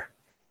whatever.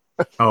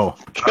 Oh,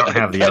 I don't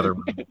have the other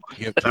one.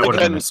 That would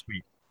have been a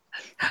sweet.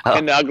 Oh.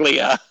 And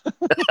ugly. I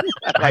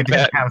like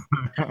didn't that.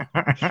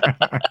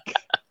 have.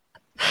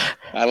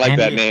 I like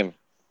that Andy- name.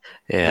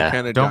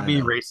 Yeah. Don't be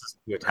racist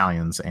to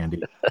Italians,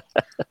 Andy.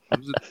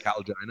 Was it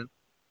Calgina?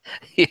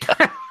 Yeah,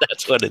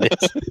 that's what it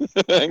is.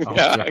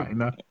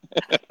 Vagina.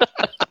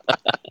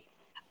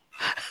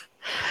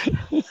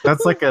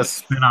 That's like a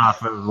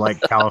spin-off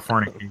of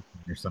California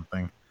or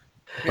something.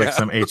 Like Yeah.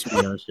 some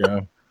HBO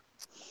show.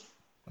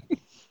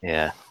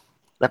 Yeah.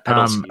 That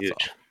pedal's Um,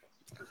 huge.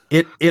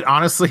 It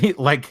honestly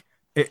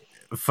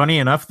funny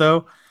enough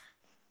though,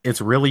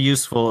 it's really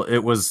useful.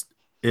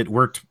 It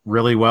worked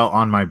really well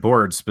on my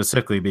board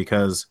specifically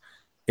because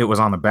it was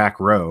on the back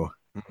row.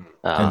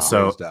 and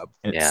so- Raised up.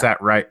 It Yeah.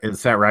 sat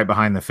right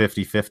behind the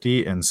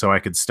 50/50, and so I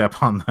could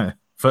step on the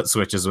foot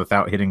switches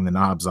without hitting the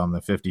knobs on the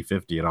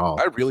 50/50 at all.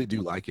 I really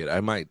do like it.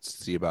 I might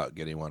see about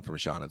getting one from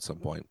Sean at some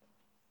point.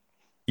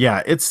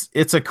 Yeah, it's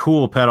a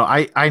cool pedal.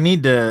 I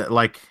need to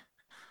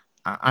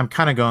I'm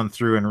kind of going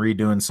through and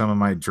redoing some of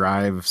my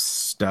drive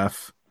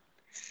stuff.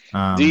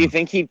 Do you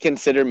think he'd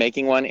consider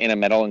making one in a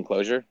metal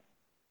enclosure?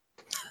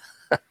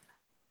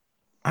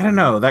 I don't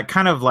know. That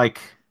kind of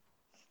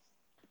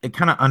it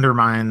kind of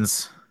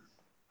undermines.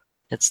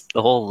 It's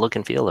the whole look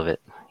and feel of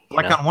it.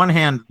 like know? on one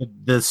hand,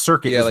 the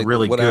circuit is like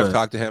really when good. I've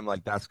talked to him,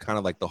 like that's kind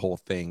of like the whole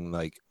thing.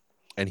 Like,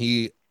 and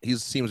he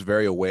seems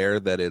very aware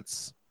that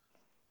it's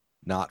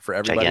not for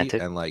everybody,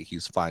 Gigantic. and like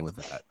he's fine with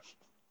that.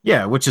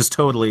 Yeah, which is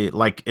totally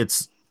like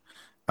it's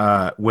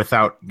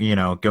without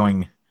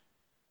going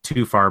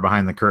too far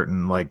behind the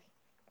curtain. Like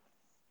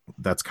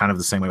that's kind of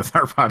the same way with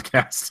our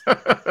podcast.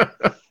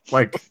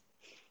 Like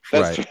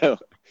That's Right. true.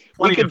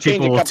 plenty could of change a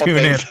people will couple tune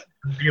in things.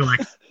 and be like,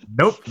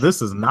 "Nope,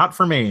 this is not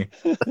for me."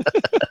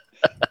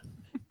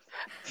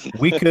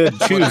 We could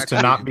choose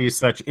to not be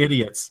such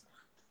idiots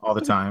all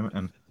the time,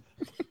 and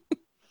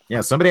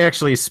yeah, somebody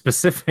actually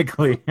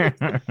specifically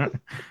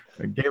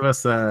gave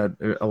us a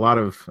lot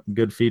of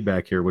good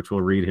feedback here, which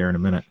we'll read here in a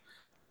minute.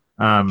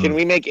 Can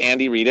we make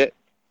Andy read it?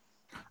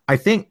 I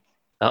think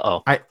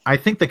Uh-oh. I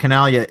think the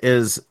Canalia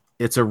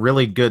it's a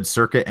really good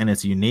circuit and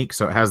it's unique,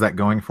 so it has that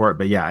going for it.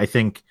 But yeah, I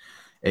think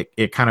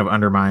it kind of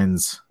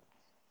undermines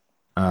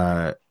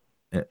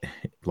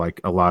like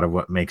a lot of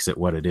what makes it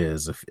what it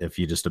is if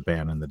you just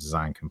abandon the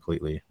design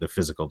completely, the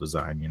physical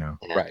design, Yeah.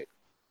 Right.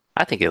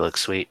 I think it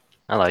looks sweet.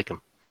 I like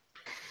him.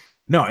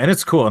 No, and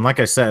it's cool. And like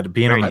I said,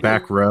 being on Right. the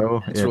back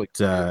row, It's really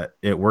cool.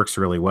 it works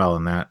really well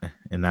in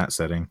that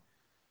setting.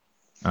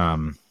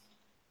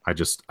 I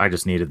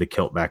just needed the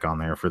kilt back on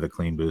there for the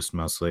clean boost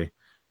mostly.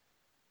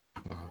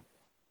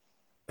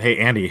 Hey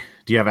Andy,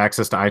 do you have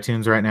access to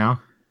iTunes right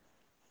now?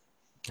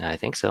 I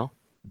think so.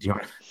 Do you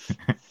want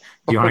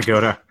do you want to go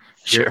to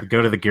Sure.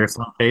 go to the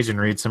Gearslam page and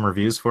read some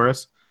reviews for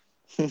us?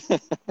 All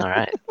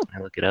right. I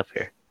look it up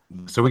here.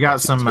 So we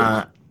got some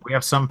we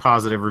have some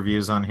positive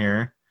reviews on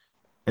here.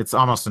 It's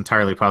almost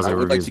entirely I positive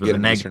would like reviews, to but get the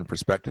an negative Eastern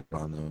perspective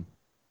on them.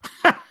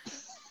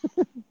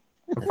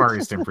 Far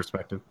Eastern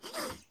perspective.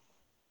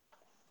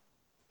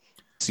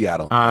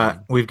 Seattle.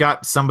 We've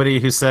got somebody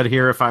who said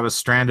here, if I was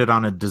stranded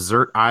on a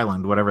desert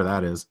island, whatever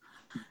that is,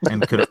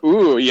 and could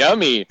Ooh,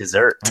 yummy.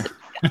 Dessert.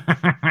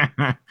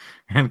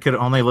 and could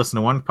only listen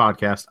to one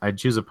podcast, I'd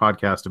choose a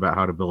podcast about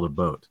how to build a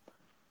boat.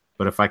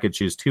 But if I could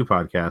choose two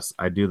podcasts,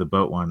 I'd do the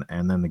boat one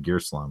and then the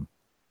Gearslam.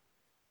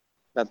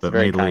 That's But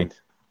very mainly- kind.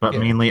 But Yeah.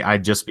 mainly,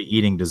 I'd just be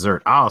eating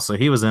dessert. Oh, so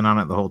he was in on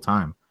it the whole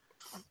time.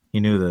 He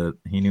knew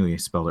he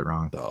spelled it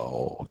wrong. The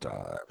whole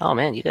time. Oh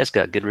man, you guys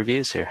got good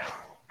reviews here.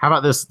 How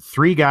about this?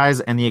 3 guys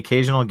and the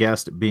occasional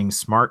guest being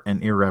smart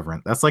and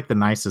irreverent. That's like the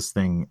nicest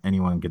thing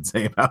anyone could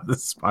say about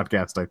this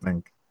podcast, I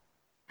think.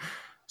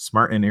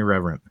 Smart and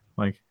irreverent.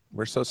 Like,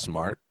 We're so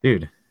smart,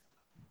 dude,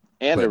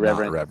 And but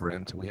irreverent. not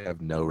reverent. We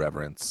have no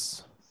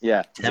reverence.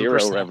 Yeah, 0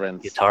 10%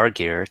 reverence. guitar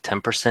gear,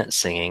 10%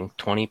 singing,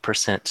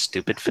 20%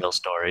 stupid Phil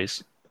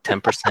stories,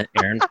 10%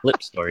 Aaron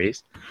flip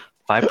stories,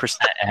 5%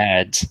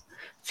 ads,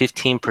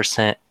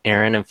 15%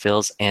 Aaron and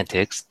Phil's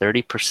antics,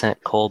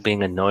 30% Cole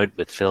being annoyed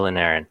with Phil and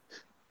Aaron.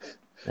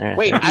 There-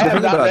 Wait, there- I have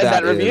thing not about read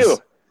that that is- review.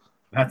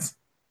 that's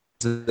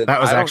That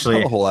was I don't actually-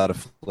 tell a whole lot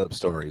of flip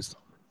stories.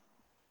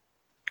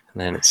 And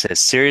then it says,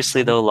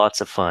 seriously though,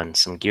 lots of fun.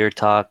 Some gear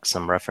talk,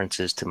 some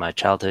references to my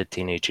childhood,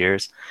 teenage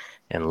years,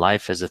 and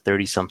life as a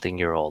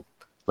 30-something-year-old.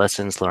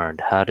 Lessons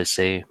learned, how to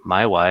say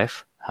my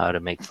wife, how to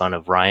make fun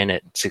of Ryan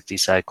at 60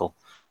 Cycle.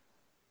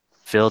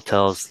 Phil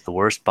tells the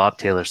worst Bob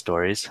Taylor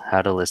stories,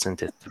 how to listen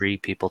to 3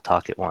 people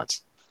talk at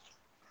once.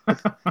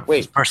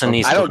 Wait, This person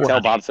needs I to don't put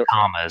tell Bob. So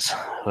commas,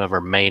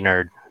 whoever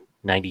Maynard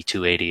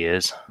 9280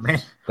 is.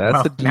 man. That's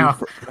Well, the dude, now,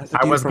 that's the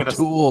I dude was from gonna-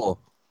 Tool.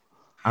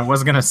 I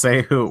was gonna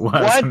say who it was,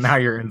 What? and now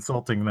you're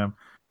insulting them.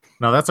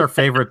 No, that's our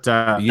favorite.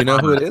 You know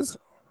who it is?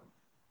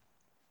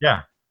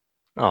 Yeah,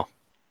 Oh,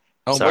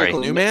 Sorry. Michael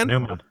Newman?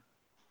 Newman.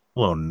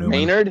 Hello, Newman.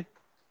 Maynard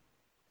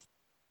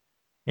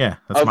Yeah,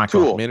 that's of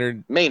Michael. Tool.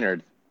 Maynard.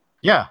 Maynard.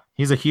 Yeah,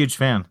 he's a huge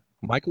fan.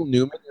 Michael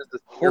Newman is the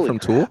singer Holy from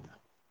crap. Tool?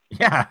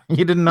 Yeah,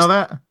 you didn't know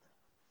that?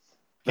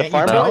 The Can't you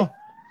farm tell? boy?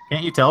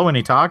 Can't you tell when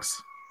he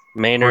talks,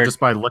 or Maynard, just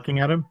by looking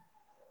at him?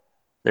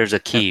 there's a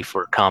key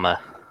for comma.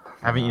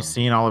 Haven't you Um,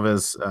 seen all of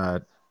his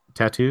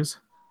tattoos?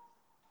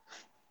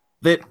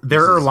 There This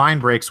are is- line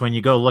breaks when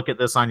you go look at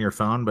this on your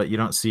phone, but you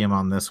don't see them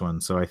on this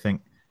one. So I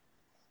think,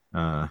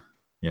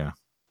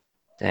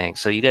 Dang,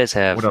 so you guys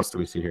have what else do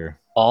we see here?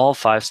 all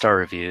 5-star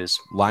reviews.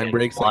 Line and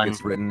breaks one- like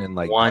it's written in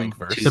like one, blank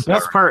verse. two-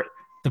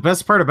 The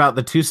best part about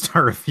the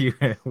 2-star review.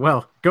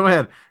 Well, go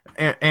ahead,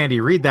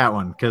 Andy, read that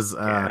one because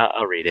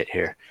I'll read it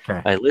here.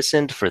 okay. I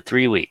listened for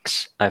 3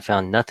 weeks. I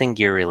found nothing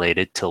gear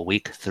related till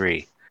week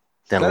 3.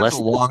 Then That's less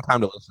a long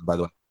time to listen, by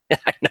the way.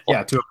 I know.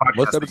 Yeah, to a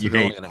Most podcast that episodes you are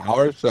only hate. an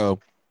hour, so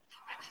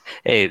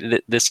Hey,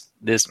 this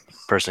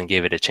person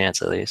gave it a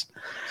chance at least.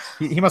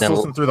 He must Then-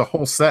 listen through the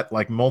whole set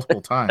like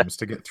multiple times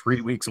to get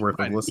 3 weeks worth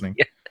of listening.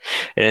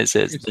 And it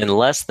says, then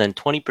less than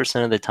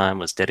 20% of the time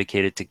was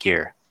dedicated to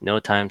gear. No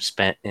time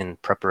spent in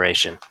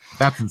preparation.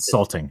 That's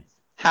insulting.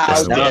 How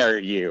That's not- dare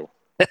you?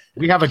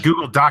 We have a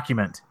Google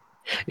document.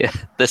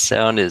 The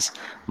sound is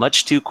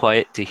much too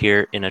quiet to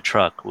hear in a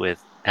truck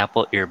with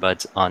Apple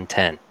earbuds on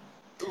 10.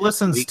 Who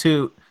listens We-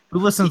 with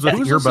who's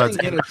earbuds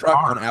listening in in a a truck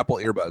car? on Apple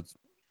earbuds?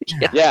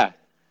 Yeah.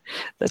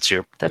 That's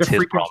Get his a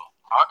freaking problem.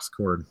 aux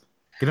cord.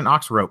 Get an aux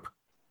rope.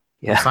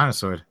 Yeah. A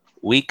sinusoid.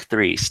 Week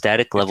 3,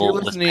 static If you're level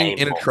was listening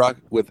in a painful. truck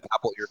with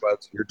Apple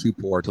earbuds, you're too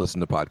poor to listen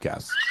to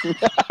podcasts.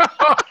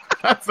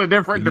 That's a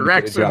different You need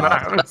to get a direction. Than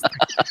I job. was,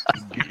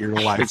 Get your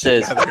life It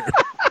says- together.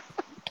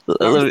 I was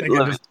Let me- thinking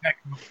let me- just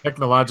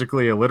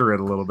technologically illiterate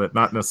a little bit,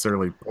 not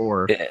necessarily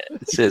poor.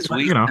 It says But,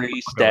 week you know,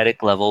 3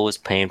 static level was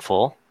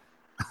painful.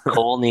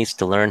 Cole needs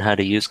to learn how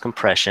to use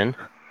compression.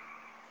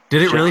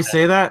 Did it Sure. really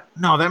say that?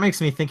 No, that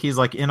makes me think he's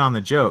like in on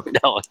the joke.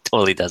 No, it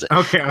totally doesn't.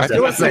 Okay, I was I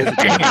gonna feel say. like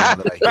there is a joke now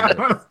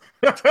that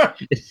I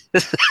hear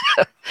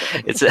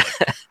it. It's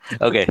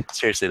okay.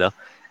 Seriously though,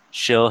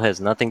 show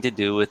has nothing to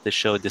do with the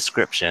show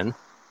description.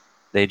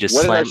 They just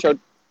What is our slam. show?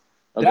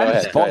 Oh, That go is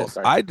ahead. Go ahead, false.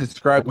 sorry. I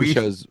described the We-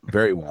 shows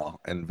very well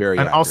and very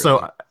And accurately.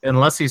 also,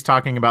 unless he's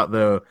talking about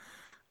the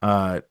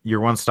your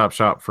one-stop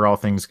shop for all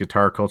things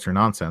guitar culture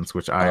nonsense,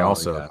 which I Oh,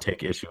 also yeah.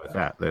 take issue with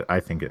that. That I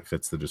think it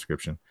fits the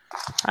description.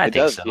 I It think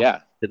does, so. yeah.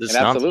 It is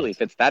It absolutely nonsense.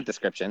 fits that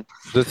description.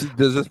 Does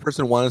this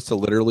person want us to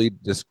literally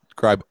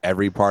describe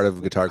every part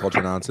of guitar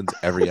culture nonsense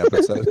every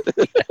episode?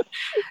 It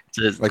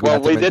says- Like Well,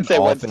 have to we did mention say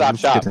all one-stop things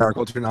shop. Guitar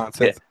culture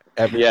nonsense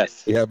every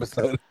Yes.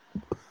 episode.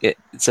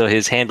 so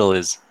his handle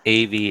is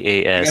I guess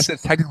AVAS.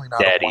 it's technically not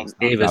Daddy. a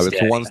one-stop Ava's shop. It's a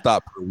daddy.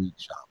 one-stop per week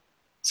shop.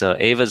 So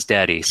Ava's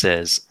daddy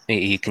says,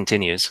 he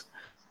continues,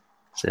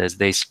 says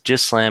they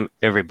just slam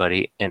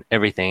everybody and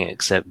everything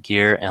except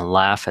gear and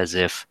laugh as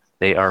if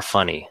they are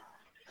funny.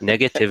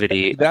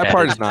 Negativity. That at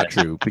part its is not best.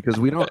 true because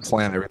we don't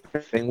slam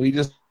everything. We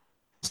just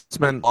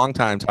spend a long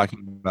time talking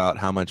about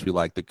how much we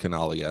like the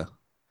Canalia,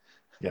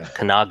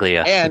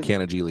 Canaglia. the And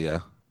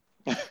Canagilia.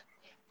 and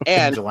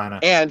Angelina.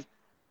 and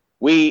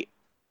we,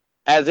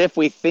 as if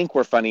we think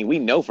we're funny, we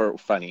know we're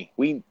funny.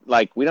 We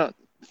don't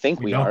think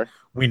We we don't. are.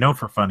 We know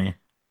for funny.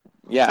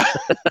 Yeah.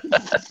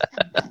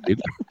 We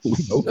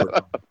know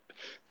we're-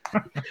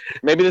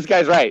 Maybe this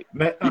guy's right.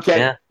 You can't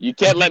Yeah. you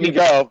can't let me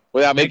go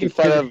without making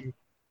fun of.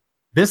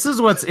 This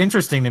is what's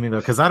interesting to me though,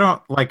 because I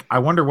don't like. I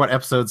wonder what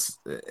episodes,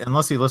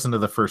 unless you listen to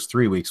the first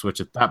 3 weeks, which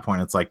at that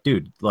point it's like,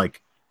 dude,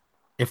 like,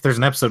 if there's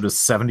an episode of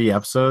 70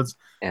 episodes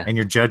Yeah. and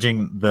you're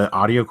judging the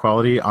audio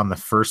quality on the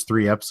first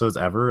 3 episodes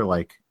ever,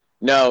 like,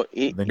 No,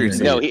 Then you're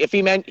no. If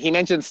he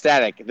mentioned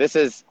static, this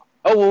is.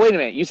 Oh well, wait a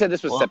minute. You said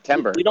this was Well,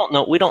 September. We don't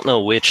know. We don't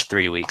know which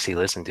 3 weeks he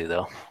listened to,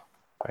 though,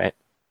 right?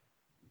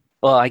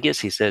 Well, I guess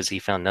he says he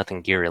found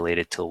nothing gear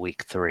related till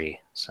week 3.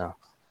 So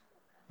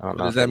I don't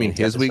know. Does if that mean means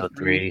his week episode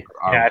 3?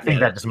 yeah, I think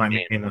yeah, that just might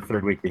mean the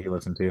 3rd week that he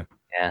listened to.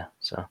 Yeah.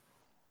 So,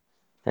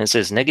 and it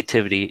says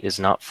negativity is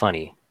not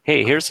funny.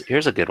 Hey, here's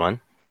a good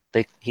one.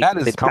 They That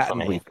is compliment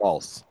patently him.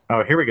 false.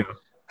 Oh, here we go.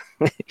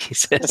 He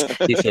says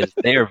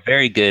they are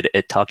very good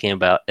at talking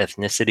about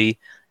ethnicity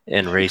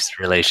and race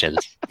relations.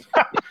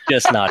 It's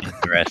just not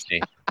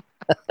interesting.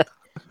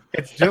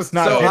 It's just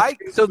not.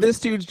 So this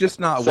dude's just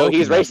not So woke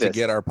he's enough to racist.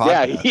 get our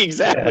Yeah, podcast.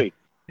 exactly.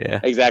 Yeah.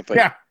 Exactly.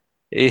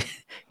 Yeah.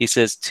 He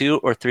says 2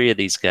 or 3 of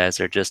these guys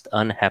are just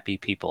unhappy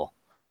people.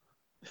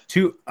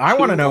 I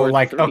want to 2 know, or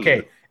like, 3. okay,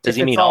 Does if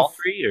he it's mean all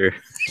 3 or?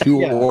 2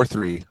 Yeah. or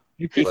 3.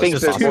 He Let's thinks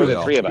just there's more possibly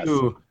than 3 of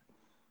us.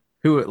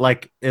 who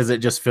like, is it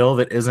just Phil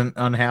that isn't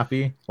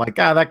unhappy? Like,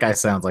 that guy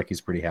sounds like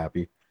he's pretty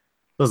happy.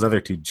 Those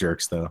other 2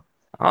 jerks, though.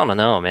 I don't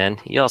know, man.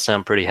 Y'all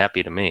sound pretty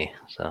happy to me.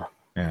 So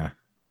Yeah.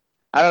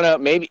 I don't know.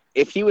 Maybe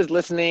if he was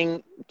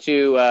listening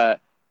to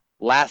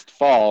last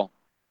fall,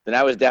 then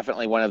I was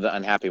definitely one of the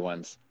unhappy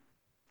ones.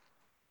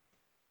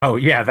 Oh,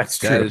 yeah, that's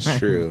true. That is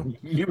true.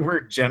 You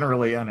were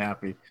generally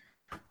unhappy.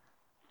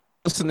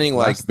 Listening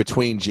like Last-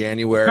 between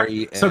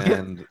January So get-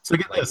 and So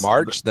get like this.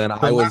 March, then the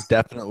I was last-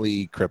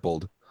 definitely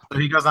crippled So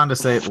he goes on to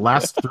say,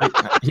 last 3.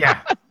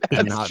 Yeah.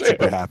 and That's not true.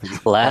 super happy.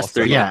 last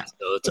Also. 3 Yeah.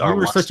 episodes You are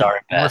were 1-star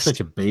at you were best. such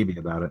a baby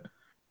about it.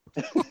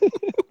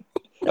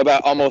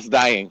 About almost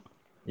dying.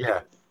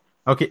 Yeah.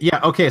 Okay. Yeah.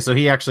 Okay. So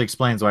he actually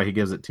explains why he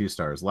gives it 2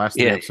 stars. Last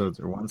 3 Yeah. episodes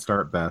are 1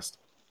 star at best.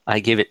 I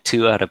give it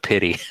 2 out of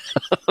pity.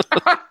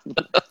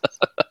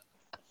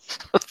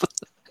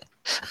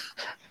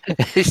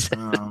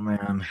 Oh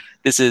man.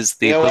 This is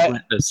the You know what?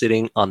 equivalent of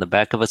sitting on the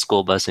back of a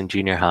school bus in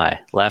junior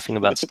high. Laughing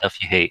about stuff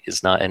you hate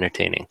is not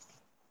entertaining.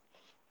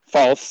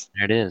 False,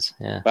 There it is.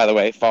 Yeah. by the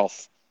way.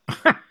 False.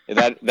 That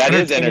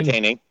is Entertaining.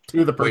 entertaining.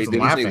 To the Wait, person did he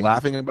laughing. say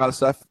laughing about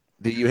stuff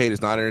that you hate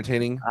is not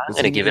entertaining? I'm Does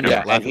gonna he give it mean a- that Yeah,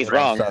 and laughing he's about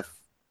wrong. stuff-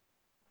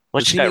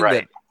 What's does he that mean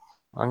right?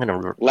 that I'm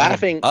gonna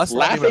Laughing us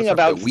laughing stuff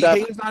about that we stuff.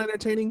 hate is not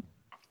entertaining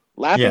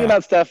Laughing Yeah.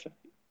 about stuff.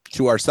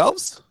 to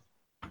ourselves?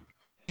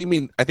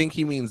 I think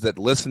he means that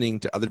listening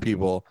to other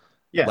people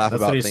Yeah, laugh that's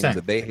about what he's things saying.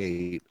 that they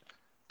hate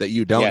that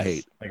you don't Yes.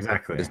 hate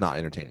Exactly. is not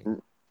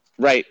entertaining.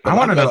 Right. I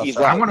want to But know. he's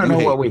I wrong. want to You know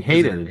hate what we is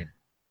hated, entertaining.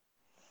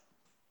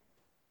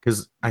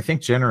 because I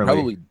think generally,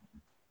 Probably.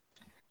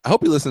 I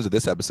hope he listens to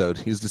this episode.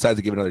 He's decided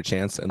to give it another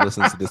chance and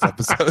listens to this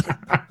episode.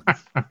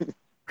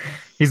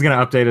 he's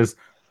gonna update his.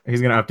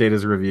 He's gonna update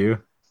his review.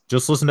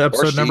 Just listen to Or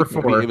episode she, number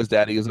maybe 4. if his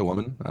daddy is a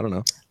woman. I don't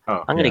know.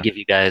 Oh, I'm gonna yeah. give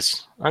you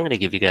guys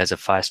a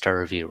 5-star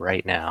review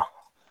right now.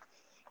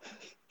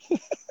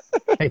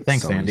 Hey,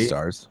 thanks, So many Andy.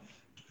 stars.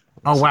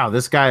 Oh wow,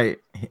 this guy,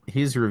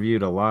 he's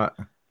reviewed a lot.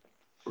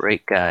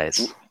 Great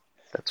guys.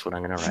 That's what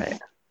I'm gonna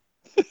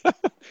write.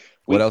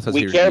 What else has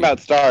we he care reviewed? about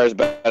stars,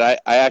 but I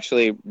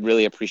actually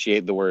really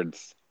appreciate the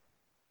words.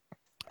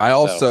 I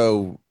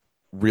also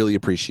really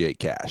appreciate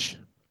cash.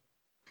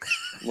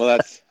 Well,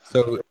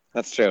 So,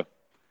 that's true.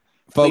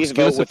 folks, Please give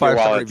vote us a with your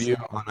 5-star wallets. review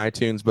on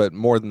iTunes, but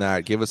more than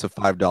that, give us a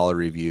 $5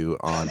 review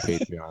on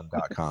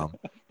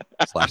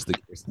patreon.com/the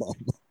Gear Slum.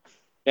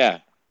 Yeah,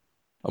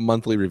 A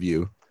monthly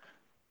review.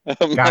 a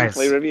Guys.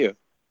 monthly review.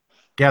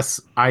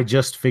 Guess I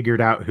just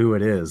figured out who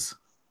it is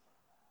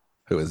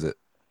Who is it?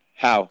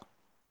 How?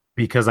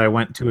 because I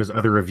went to his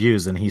other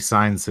reviews and he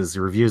signs his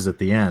reviews at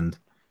the end.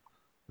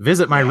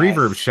 Visit my Yes.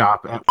 reverb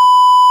shop at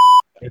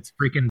it's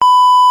freaking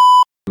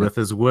with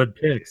his wood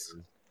picks.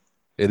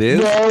 It is?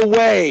 No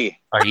way.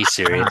 Are you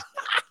serious?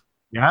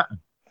 Yeah.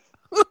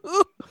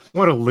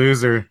 What a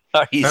loser.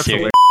 Are you That's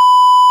serious?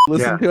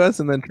 Listen Yeah. to us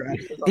and then trash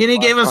us on And he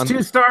gave us on-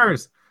 2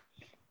 stars.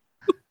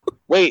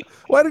 Wait,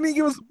 Why didn't he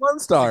give us 1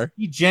 star?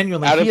 He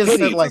genuinely Out of he has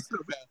pity.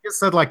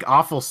 said like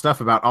awful stuff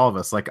about all of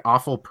us, like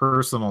awful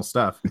personal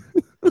stuff.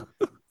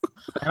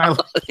 And I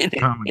It,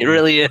 Oh my it God.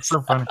 really It's is.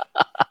 so funny.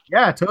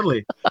 Yeah,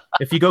 totally.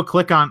 If you go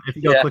click on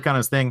Yeah.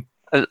 his thing,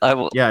 I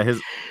will. yeah, his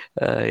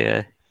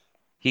Yeah.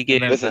 He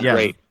gave. this is Yeah.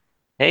 great.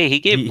 Hey, he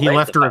gave. he Blake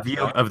left a 5 review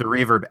stars. of the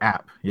Reverb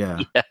app. Yeah.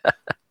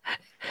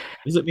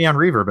 Visit me on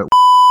Reverb, but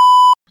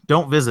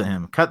don't visit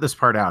him. Cut this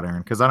part out,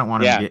 Aaron, because I don't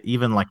want him Yeah. to get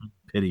even like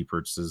pity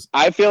purchases.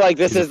 I feel like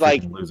this He's a is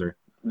like freaking loser.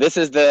 this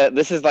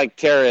is like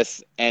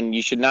terrorists, and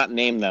you should not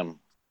name them.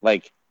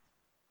 Like,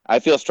 I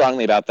feel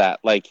strongly about that.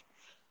 Like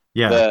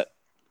Yeah.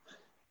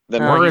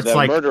 the Or it's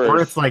like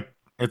murderers.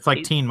 it's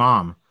like Teen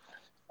Mom.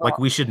 Like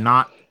we should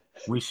not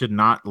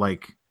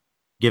like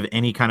give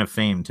any kind of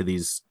fame to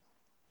these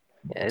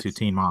Yeah, to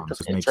Teen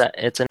Moms. It makes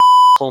it's an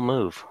whole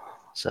move.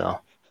 So,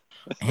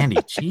 Andy,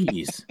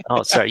 jeez.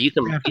 oh, sorry. You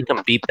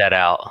can beep that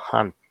out.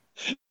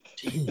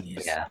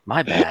 Jeez. Yeah,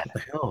 my bad. What the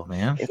hell,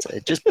 man?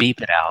 Just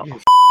beep it out.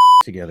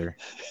 Together.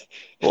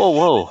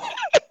 Whoa.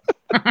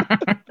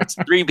 It's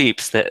 3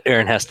 beeps that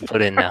Aaron has to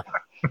put in now.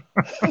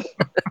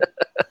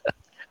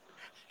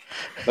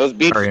 Those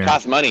beeps Sorry, Aaron.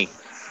 cost money.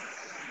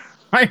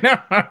 I know.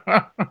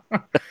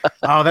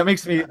 Oh, that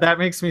makes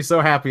me so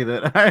happy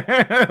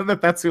that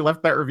that's who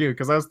left that review,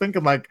 because I was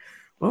thinking like,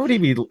 what would he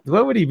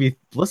be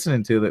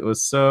listening to that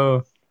was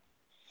so.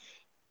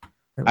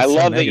 I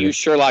love that you negative?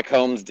 Sherlock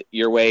Holmes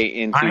your way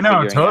into. I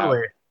know, figuring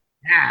totally.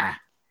 Yeah,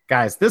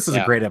 guys, this is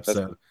Yeah, a great that's-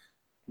 episode out.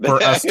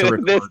 for us to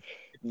record. this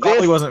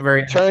Probably wasn't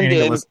very turned entertaining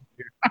to in- listen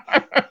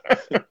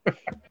to.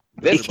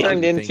 this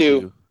turned Thank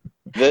into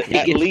you.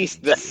 at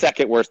least the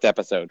second worst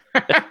episode.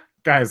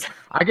 Guys,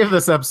 I give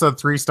this episode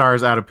 3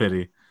 stars out of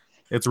pity.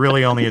 It's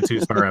really only a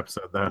 2-star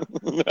episode, though.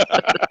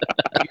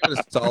 I give it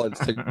a solid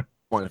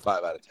 6.5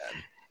 out of 10.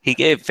 He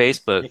gave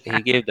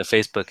the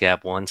Facebook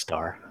app 1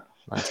 star.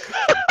 That's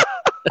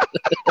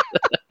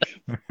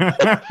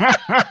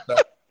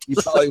He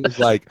probably was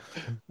like,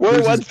 We're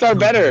This is- 1 star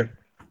better.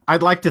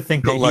 I'd like to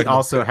think that Don't he like him.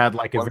 also had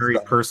like a 1 very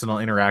star. personal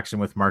interaction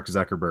with Mark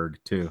Zuckerberg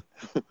too.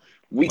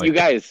 You Like-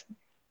 guys,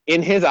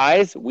 in his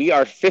eyes, we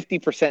are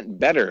 50%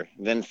 better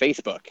than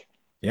Facebook.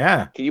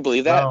 Yeah. Can you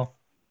believe that? Well,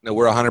 no,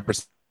 we're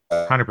 100%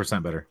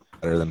 100% better.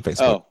 better than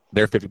Facebook. Oh.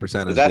 They're 50%. Is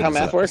as that good how as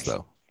math us, works?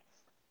 Though.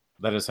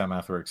 That is how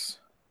math works.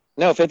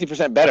 No,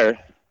 50% better.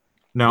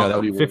 No, that No,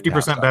 would be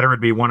 50% 1.5 better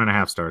would be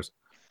 1.5 stars.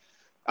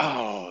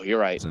 Oh, you're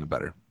right. Isn't it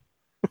better?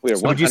 We are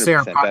So would you say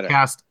our 100% better.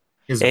 podcast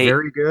is Hey.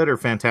 very good or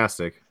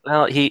fantastic?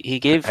 Well, he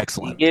gave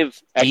Excellent.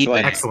 Excellent.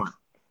 eBay. Excellent.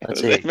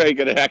 Let's see. Very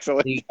good and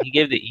excellent. He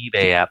gave the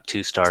eBay app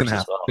 2 stars 6.5.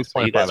 as well. So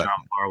 6.5 you guys out are of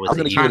on par with I'm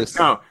the gonna give eBay. it a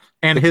No,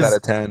 and 6 his out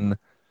of 10.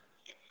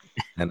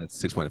 And it's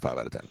 6.5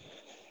 out of 10.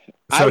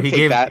 I so would he take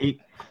gave that.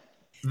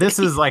 this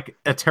is like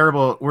a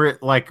terrible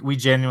we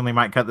genuinely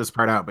might cut this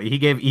part out, but he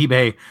gave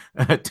eBay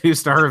a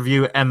 2-star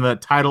review and the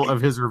title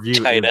of his review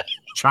China. is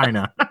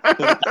China.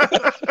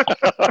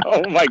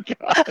 Oh my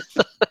god.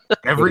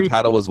 The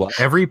title was what?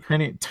 Every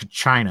penny to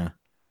China.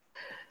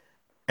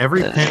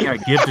 Every penny I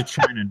give to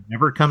China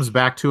never comes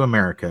back to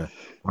America.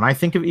 When I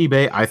think of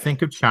eBay, I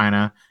think of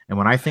China, and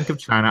when I think of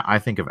China, I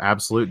think of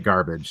absolute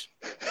garbage.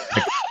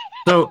 Like,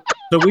 so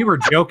we were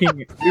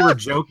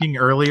joking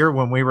earlier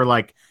when we were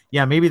like,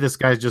 yeah, maybe this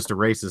guy's just a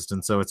racist,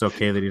 and so it's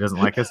okay that he doesn't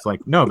like us.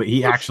 Like, no, but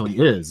he actually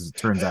is, it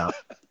turns out.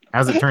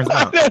 As it turns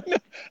out.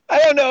 I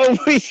don't know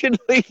if we should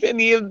leave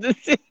any of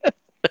this in.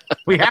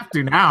 We have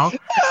to now.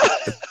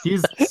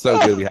 He's So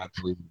good we have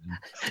to leave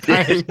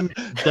it in.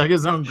 dug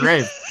his own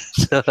grave.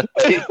 So,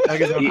 Dug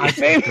his own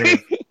iTunes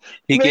grave.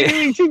 he Maybe gave,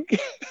 we should.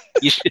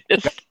 you should,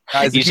 Guys,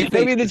 You if you should-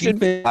 think, maybe this if you should-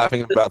 think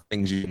laughing about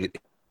things you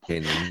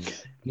get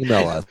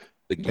email us.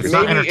 It's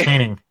not Maybe-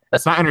 entertaining.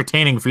 It's not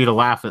entertaining for you to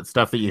laugh at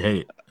stuff that you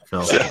hate,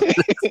 Phil.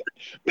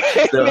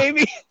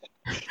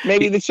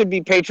 maybe this should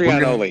be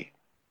Patreon only.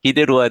 he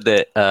did one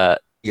that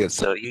Yes.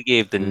 so you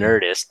gave the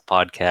Nerdist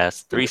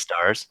podcast 3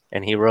 stars,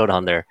 and he wrote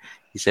on there,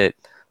 he said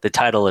the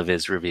title of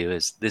his review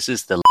is "This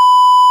is the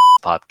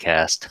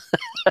podcast,"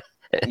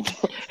 and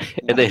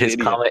then his Idiot.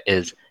 comment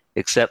is,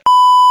 "Except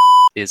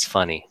is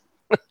funny."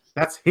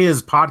 That's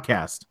his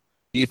podcast.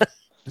 He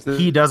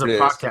does a It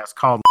is. podcast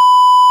called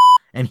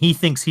and he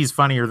thinks he's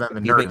funnier than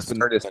the He thinks the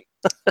Nerdist.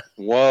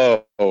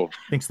 Nerdist. Whoa.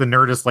 Thinks the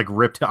Nerdist like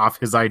ripped off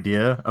his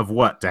idea of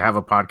what, to have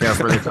a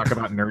podcast where they talk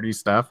about nerdy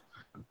stuff.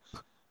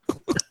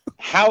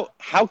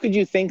 How could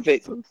you think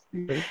that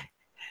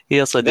He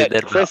also did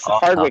that that. Chris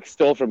Hardwick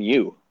stole from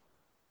you?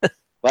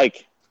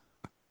 Like,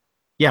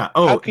 Yeah. How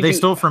Oh, could they you-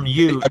 stole from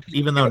you, How could you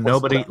even though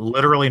get what's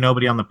literally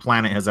nobody on the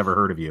planet has ever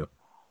heard of you.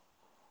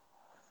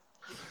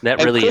 That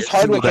and really Chris is.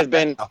 Hardwick has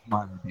been Off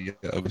my idea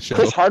of a show.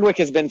 Chris Hardwick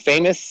has been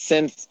famous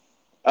since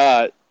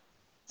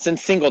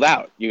Singled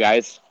Out. You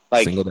guys,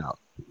 like, Singled out.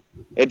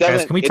 it Guys,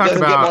 doesn't can we it talk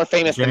doesn't get about more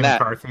famous Jenny than that.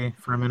 McCarthy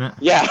for a minute?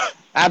 Yeah,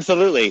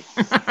 absolutely.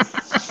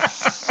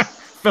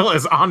 Phil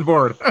is on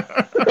board.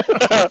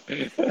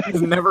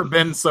 He's never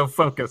been so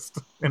focused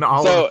in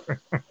all So-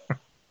 of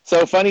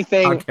So funny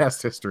thing.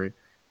 podcast history.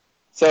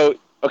 So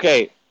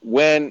okay,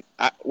 when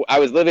I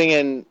was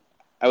living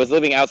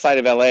outside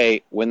of LA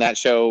when that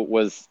show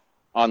was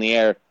on the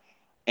air,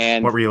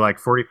 and What were you, like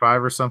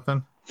 45 or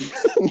something?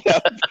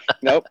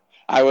 nope,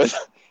 I was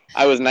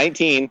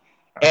 19,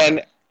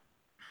 and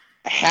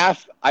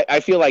I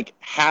feel like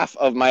half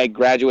of my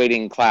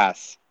graduating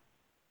class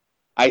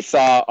I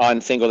saw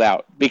on Singled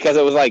Out, because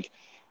it was like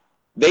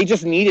they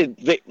just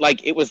needed,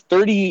 like, it was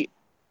 30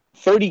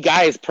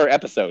 guys per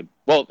episode.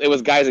 Well, it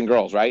was guys and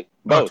girls, right?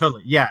 Oh, Both.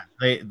 totally. Yeah,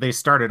 they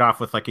started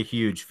off with like a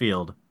huge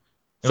field.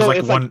 It So was like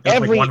it's like one, it was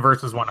every- like 1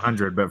 versus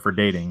 100, but for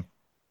dating.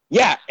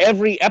 Yeah,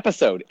 every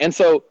episode. And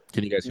so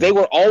Can you guys hear they me?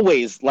 were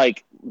always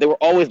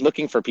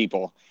looking for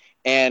people,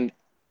 and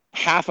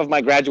half of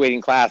my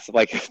graduating class,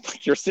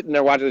 like you're sitting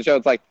there watching the show,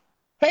 it's like,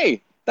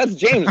 hey, that's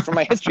James from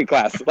my history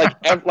class,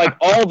 like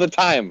all the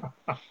time.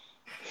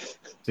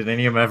 Did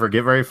any of them ever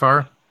get very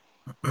far?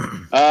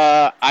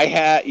 I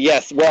had,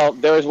 yes, well,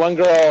 there was one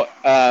girl,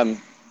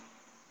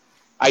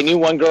 I knew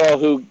one girl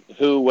who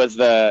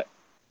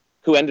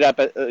ended up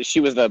she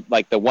was the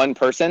one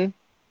person,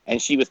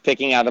 and she was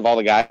picking out of all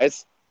the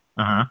guys.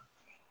 Uh-huh.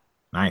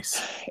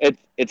 Nice.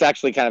 It's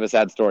actually kind of a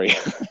sad story,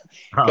 because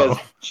Oh,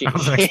 I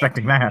wasn't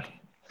expecting that.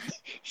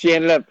 she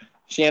ended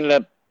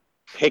up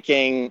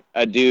picking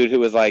a dude who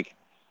was like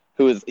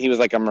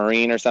a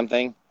Marine or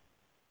something,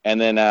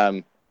 and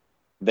then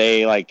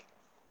they like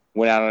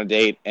went out on a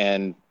date,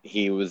 and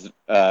he was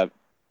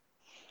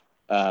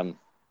how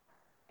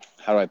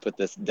do I put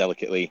this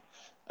delicately?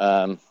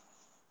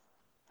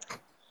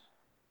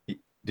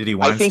 Did he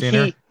I think Weinstein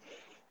her? he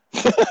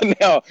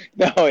no,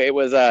 it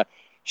was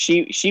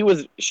she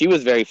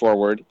was very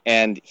forward,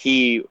 and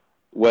he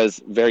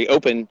was very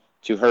open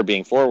to her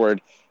being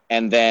forward,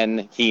 and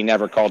then he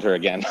never called her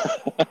again.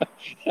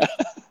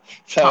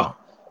 So Oh,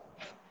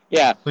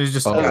 yeah, so he's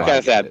just. That was I kind of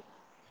get sad. it.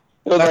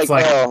 It was That's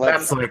like, like, oh,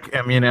 that's like,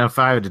 I mean, if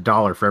I had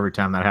 $1 for every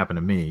time that happened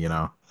to me, you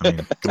know, I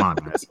mean, come on,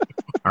 guys.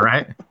 All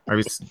right, are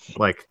we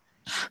like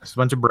just a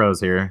bunch of bros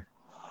here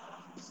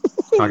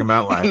talking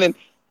about life?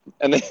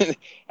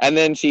 and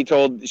then she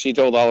told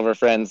all of her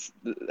friends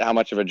how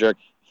much of a jerk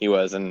he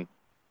was, and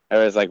I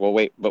was like, well,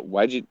 wait, but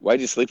why'd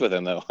you sleep with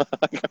him though?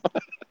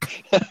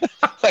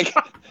 Like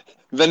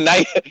the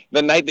night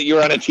that you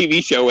were on a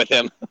TV show with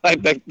him,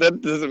 like that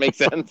doesn't make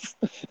sense.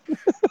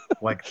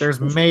 Like, there's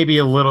maybe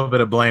a little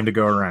bit of blame to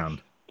go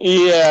around.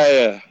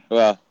 Yeah.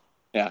 Well,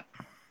 yeah.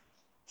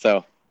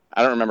 So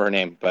I don't remember her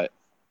name, but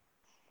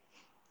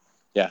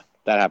yeah,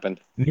 that happened.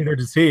 Neither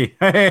does he.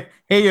 Hey,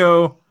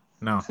 yo.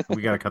 No,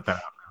 we gotta cut that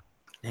out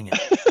now. Dang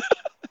it.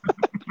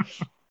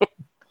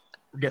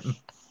 We're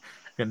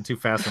getting too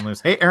fast and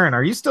loose. Hey, Aaron,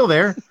 are you still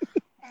there?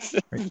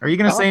 Are you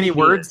gonna say any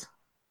words?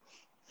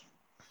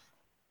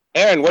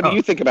 Aaron, what Oh. do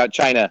you think about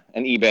China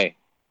and eBay?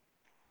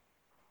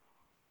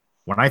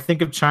 When I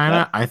think of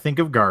China, I think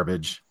of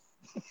garbage.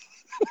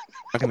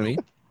 Talking to me?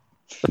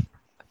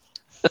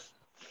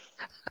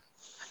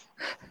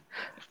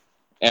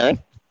 Aaron,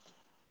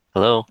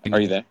 Hello. Can are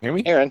you there? Hear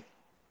me? Aaron,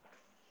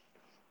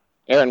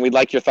 we'd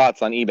like your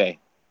thoughts on eBay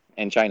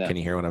and China. Can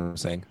you hear what I'm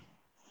saying?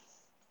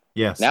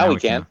 Yes. Now we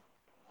can.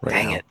 Right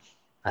Dang now? it.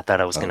 I thought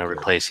I was going to Okay.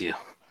 replace you.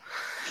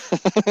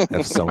 I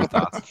have so many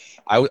thoughts.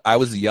 I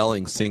was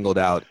yelling Singled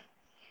Out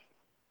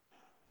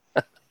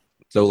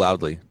so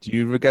loudly. Do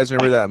you guys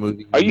remember that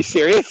movie? Are you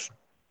serious?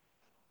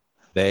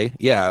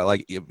 Yeah,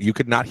 like you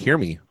could not hear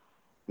me.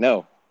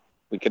 No,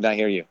 we could not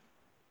hear you.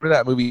 Remember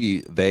that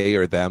movie They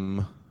or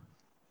Them?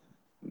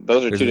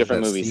 Those are There's two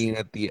different that movies. Scene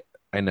at the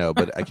I know,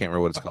 but I can't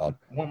remember what it's called.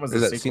 One was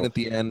There's a that sequel. scene at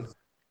the end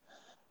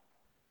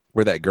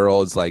where that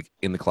girl is like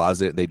in the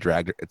closet. They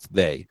dragged her.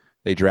 They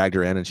dragged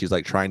her in, and she's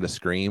like trying to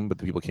scream, but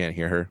the people can't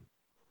hear her.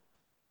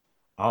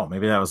 Oh,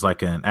 maybe that was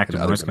like an active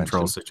Another noise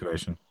control dimension.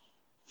 situation.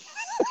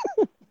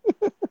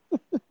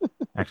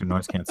 Active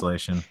noise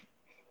cancellation.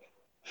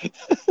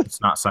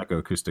 It's not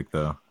psychoacoustic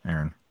though,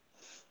 Aaron.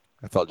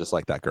 I felt just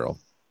like that girl,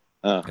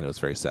 Oh. and it was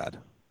very sad.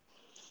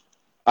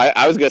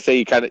 I was gonna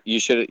say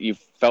you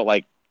felt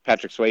like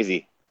Patrick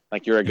Swayze,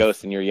 like you're a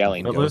ghost and you're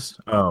yelling. Footloose?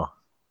 Oh,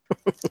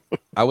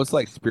 I was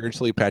like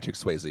spiritually Patrick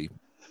Swayze,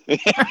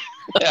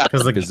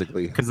 because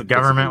physically. the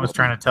government was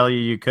trying to tell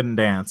you couldn't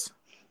dance.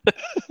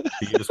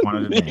 You just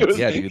wanted to He dance. was,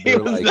 Yeah, dude, he they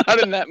were was like-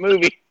 not in that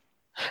movie.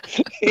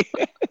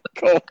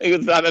 Cole, he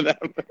was not in that.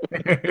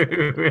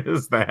 Who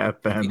is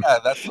that then? Yeah,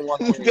 that's the one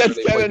where That's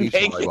they play Kevin beach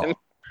Bacon.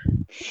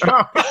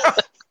 volleyball.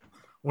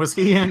 Was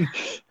he in?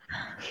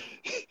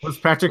 Was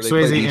Patrick Where they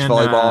play Swayze beach in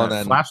volleyball and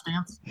then-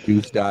 Flashdance?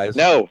 Goose dives.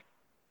 No,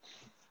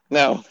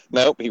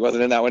 nope, he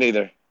wasn't in that one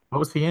either. What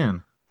was he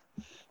in?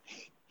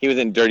 He was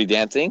in Dirty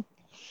Dancing.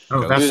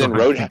 Oh, He that's was in what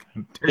I'm Roadhouse.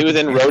 thinking. He was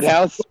in Dirty Dancing.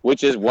 Roadhouse,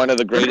 which is one of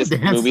the greatest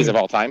Dancing. movies of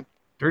all time.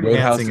 Dirty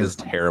Roadhouse Dancing is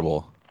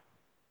terrible.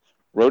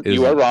 Is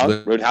You are wrong.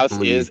 literally- Roadhouse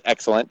is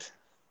excellent.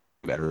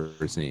 I've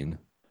ever seen.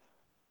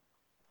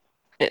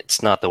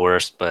 It's not the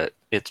worst, but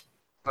it's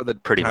The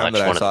Pretty time much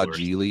that I one of saw the worst.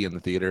 Geely in the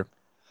theater.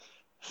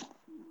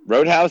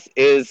 Roadhouse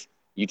is.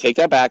 You take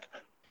that back.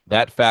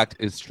 That fact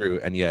is true,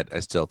 and yet I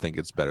still think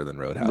it's better than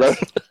Roadhouse.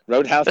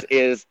 Roadhouse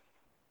is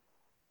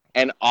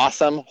an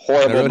awesome, And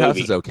horrible Roadhouse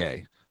movie. is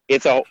okay.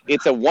 It's a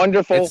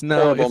wonderful, It's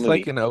horrible it's movie.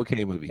 like an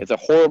okay movie. It's a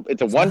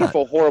It's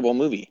wonderful, horrible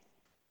movie.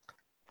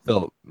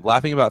 Phil,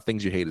 laughing about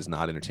things you hate is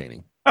not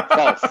entertaining.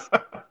 False.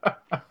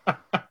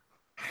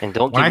 and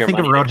don't When give I your think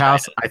of money to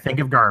Roadhouse, China. I think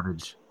of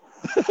garbage.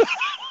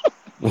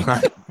 When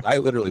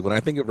when I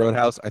think of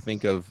Roadhouse, I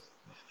think of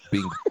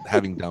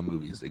having dumb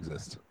movies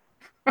exist.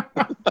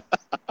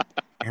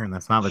 Aaron,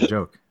 that's not the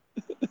joke.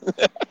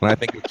 When I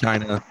think of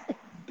China,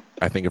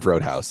 I think of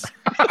Roadhouse.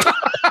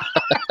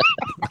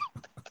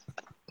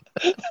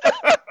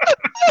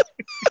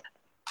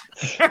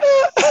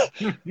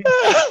 And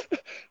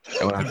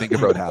when I think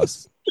of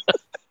Roadhouse,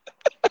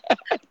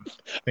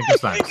 Think of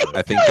science.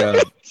 I think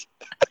of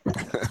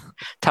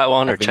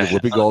Taiwan I or think of China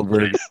Whoopi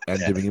Goldberg and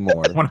Demi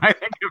Moore. When I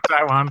think of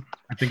Taiwan,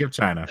 I think of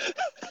China.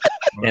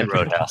 When I and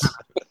think of Roadhouse.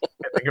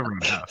 I think of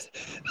Roadhouse.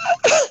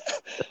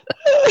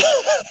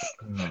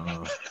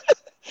 Oh.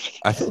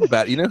 I feel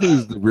bad. You know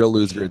who's the real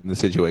loser in the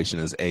situation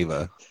is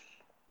Ava.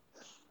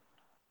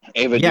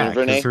 Ava Yeah,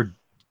 DuVernay.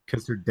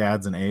 because her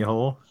dad's an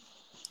a-hole.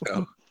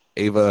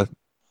 Ava,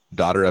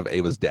 daughter of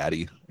Ava's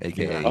daddy,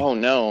 aka Oh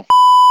no.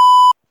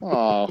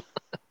 Oh,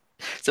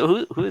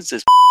 So who is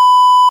this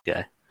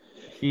guy?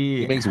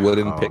 he makes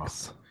wooden Oh.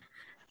 picks.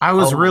 I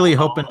was Oh. really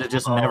hoping to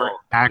just never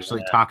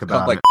actually Yeah. talk It's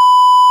called about like it.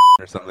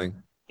 or something.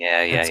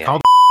 Yeah, It's yeah.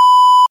 called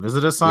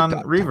Visit us on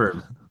With- Reverb.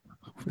 no!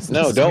 This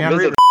is Don't me on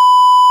visit.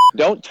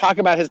 Don't talk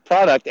about his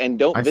product, and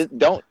don't. I-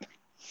 Don't.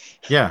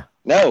 Yeah.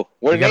 No,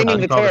 we're you gotta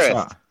naming the call this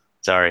terrorist. out.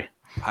 Sorry.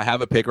 I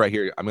have a pick right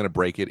here. I'm gonna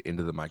break it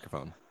into the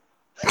microphone.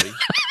 Ready?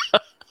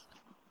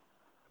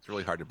 It's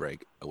really hard to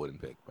break a wooden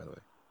pick, by the way.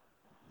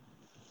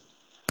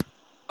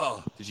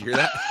 Oh, did you hear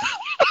that?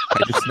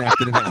 I just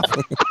snapped it in half.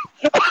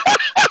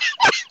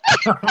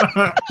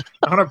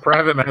 I want to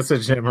private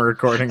message him a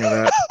recording of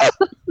that.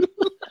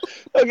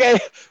 Okay.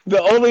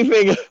 The only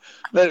thing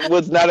that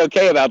was not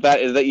okay about that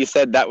is that you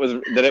said that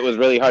it was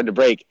really hard to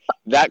break.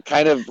 That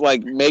kind of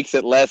like makes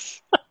it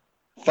less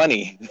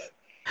funny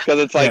because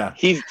it's like Yeah.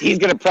 he's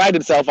gonna pride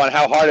himself on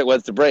how hard it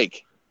was to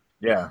break.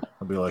 Yeah.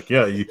 I'll be like,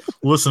 yeah, you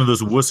listen to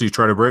this wussy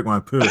try to break my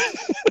pick.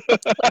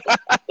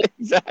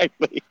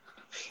 Exactly.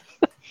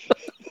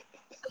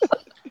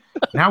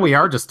 Now we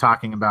are just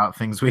talking about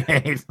things we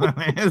hate.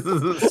 This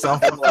is a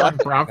self-fulfilling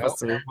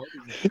prophecy.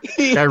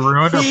 I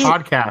ruined our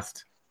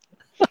podcast.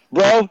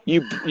 Bro,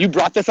 you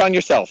brought this on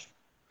yourself.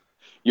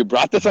 You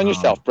brought this on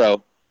yourself,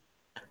 bro.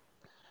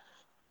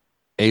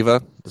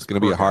 Ava, it's gonna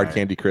be Poor a hard guy.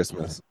 candy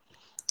Christmas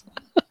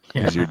Yeah.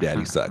 because your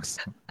daddy sucks.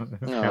 It's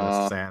kind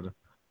Aw. of sad.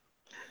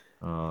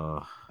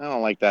 I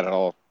don't like that at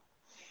all.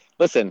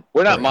 Listen,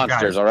 we're not Hey,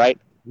 monsters, guys. all right?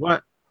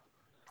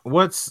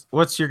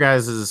 What's your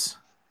guys's?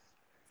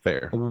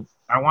 Fair.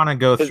 I want to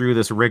go His- through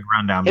this rig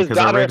rundown his because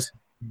our daughter- rigs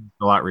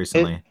a lot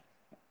recently.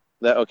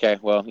 Okay,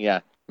 well,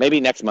 yeah.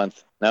 Maybe next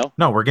month. No?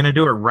 No, we're gonna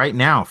do it right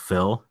now,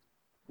 Phil.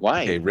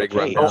 Why? Okay, rig Oh,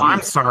 rundown.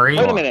 I'm sorry.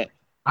 Wait a minute.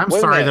 I'm Wait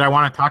a sorry minute. that I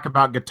want to talk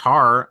about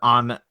guitar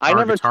on I our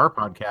never- guitar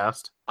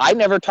podcast. I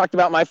never talked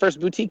about my first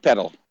boutique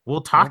pedal.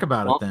 We'll talk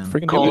about Well, it then.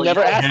 Freaking Cole, You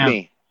never asked yeah.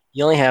 me.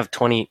 You only have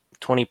 20%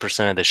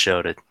 of the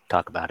show to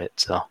talk about it,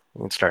 so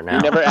we can start now.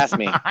 You never asked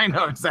me. I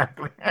know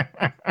exactly.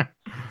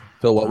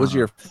 Phil, what was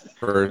your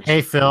first?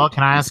 Hey Phil,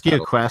 can I ask you a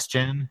pedal?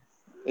 question?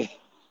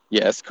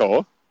 Yes,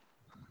 Cole.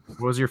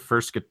 What was your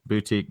first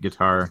boutique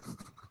guitar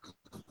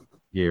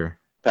gear?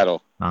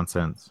 Pedal.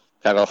 Nonsense.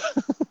 Pedal.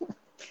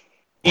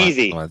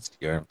 Easy. What's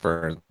your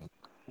first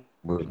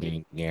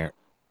movie gear?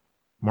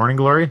 Morning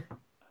Glory?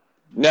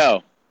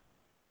 No.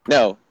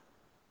 No.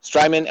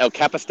 Strymon El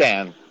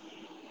Capistan.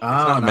 It's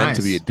not meant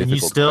to be a And you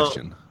difficult still,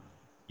 question.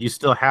 You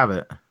still have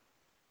it,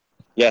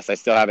 Yes, I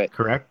still have it.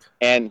 correct?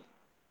 And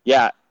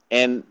yeah,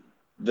 and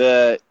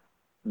the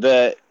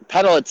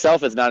pedal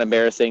itself is not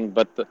embarrassing,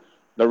 but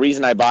the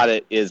reason I bought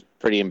it is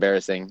pretty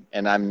embarrassing.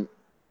 And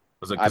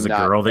Was it because I'm a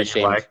not girl that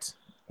ashamed. you liked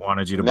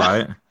wanted you to No. buy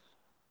it?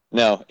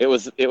 no, it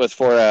was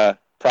for a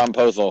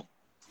promposal.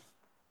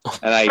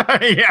 And I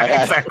Yeah,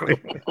 had-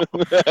 exactly.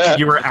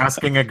 You were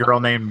asking a girl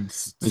named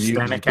Did you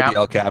put the Stanicap?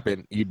 El Cap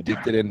in? You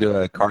dipped it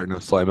into a carton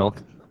of soy milk.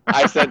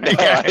 I said no.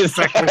 Yeah, I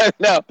said, exactly.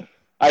 no.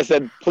 I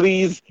said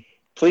please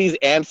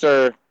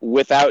answer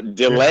without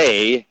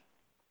delay.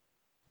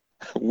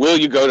 Will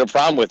you go to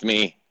prom with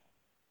me?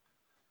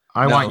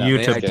 I No, want you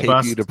may to I take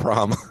bust. you to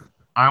prom.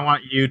 I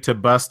want you to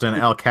bust an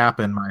El Cap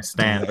in my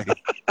stand.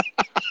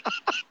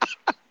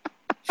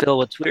 Phil,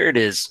 what's weird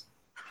is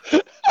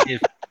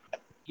if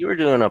you were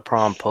doing a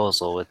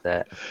promposal with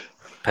that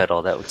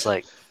pedal, that was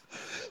like,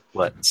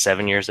 what,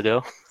 7 years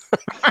ago?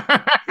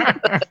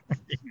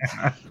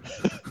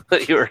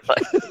 But you were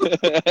like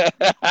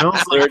Feels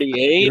like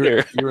 38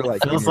 or You were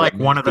like, feels in your like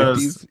one of those.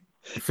 mid-50s?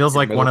 It feels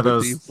like Middle one of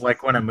those, 50s?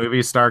 like when a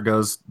movie star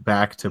goes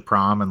back to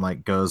prom and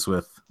like goes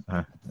with.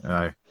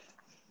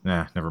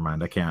 Nah, never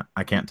mind. I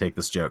can't take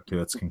this joke to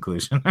its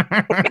conclusion.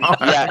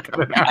 Yeah.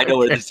 I know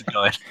where this is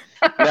going.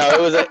 No, it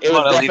was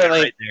Wanna leave it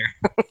definitely right there.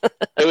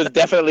 it was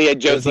definitely a It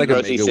was Josie like a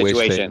Grossi Make-A-Wish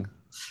situation. thing.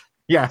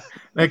 Yeah,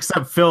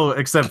 except Phil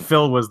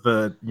was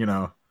the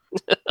the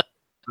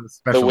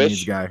special wish?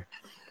 needs guy.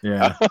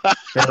 Yeah,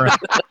 they were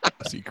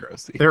See,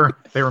 Grossi.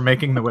 they were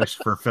making the wish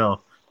for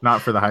Phil,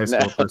 not for the high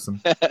school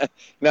person.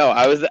 No,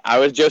 I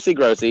was Josie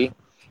Grossi,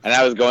 and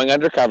I was going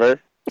undercover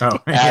Oh,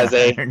 As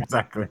a-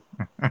 exactly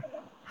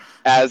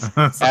as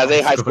a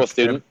high school kid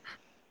student.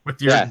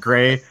 with your Yeah.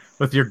 gray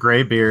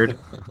beard.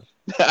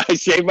 I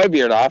shaved my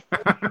beard off,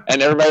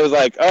 and everybody was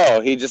like,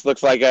 "Oh, he just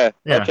looks like a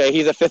Yeah. okay.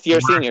 He's a fifth-year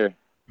Mark. senior."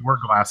 Wore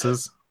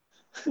glasses,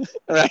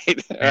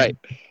 Right, right.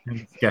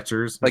 and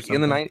Skechers. or Like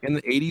in the something. in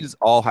the 80s,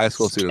 all high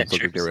school students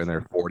looked like they were in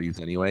their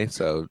 40s anyway.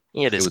 So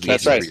He had it his was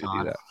That's easy right. for you to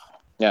do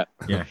that.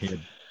 Yeah,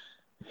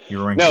 you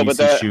were wearing No, DC but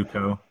the-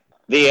 Shuko.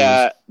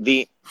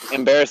 The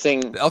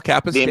embarrassing The El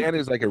Capistan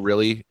is like a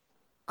really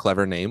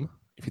clever name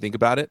if you think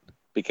about it,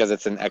 because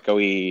it's an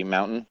echoey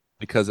mountain.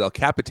 because El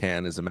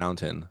Capitan is a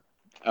mountain,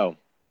 Oh,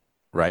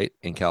 right,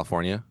 in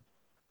California,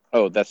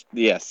 that's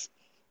yes.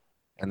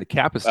 and the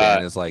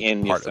Capistan is like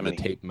in part of the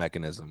Yosemite. tape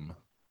mechanism.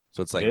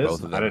 So it's like It is?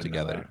 both of I them didn't know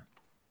together.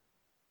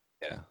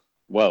 Yeah.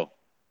 Whoa,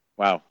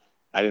 wow!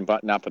 I didn't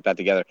not put that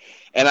together,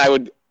 and I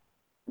would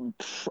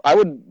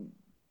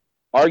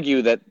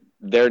argue that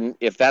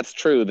if that's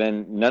true,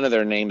 then none of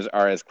their names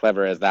are as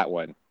clever as that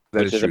one. That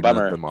Which is is a true. None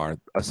bummer. of them are.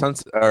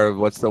 Or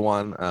what's the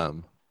one?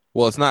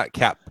 Well, it's not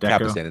Deco?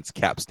 Capistan. It's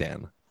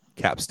Capstan.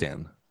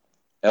 Capstan.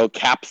 El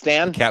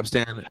Capstan.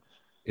 Capstan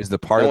is the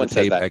part No of one the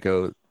says tape that.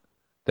 echo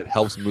that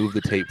helps move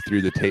the tape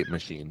through the tape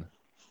machine.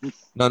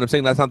 No, I'm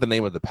saying that's not the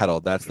name of the pedal.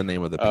 That's the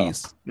name of the Oh.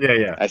 piece.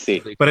 Yeah. I see.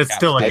 They But took it's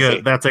still a I good.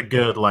 see. That's a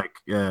good like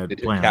They took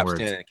plan of Capstan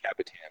words. and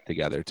Capitan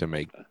together to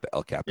make the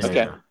El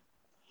Capitan.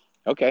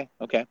 Okay.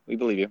 Okay, we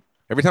believe you.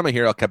 Every time I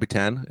hear El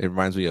Capitan, it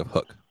reminds me of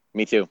Hook.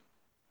 Me too.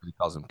 He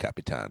calls him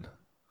Capitan.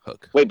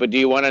 Hook. Wait, but do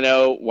you want to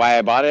know why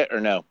I bought it or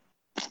no?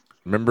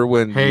 Remember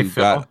when Hey, you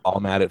Phil. got all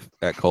mad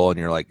at Cole and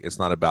you're like, it's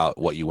not about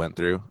what you went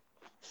through.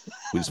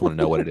 We just want to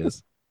know what it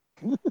is.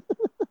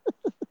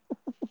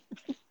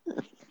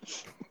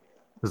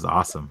 This is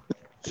awesome.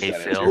 Hey,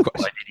 That Phil, your why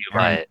question. did you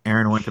buy it?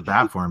 Aaron went to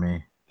bat for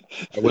me.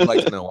 I would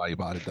like to know why you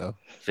bought it though.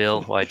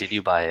 Phil, why did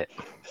you buy it?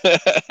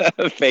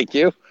 Thank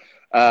you.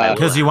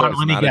 Because you wanted, it's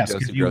let me not a guess, Joseph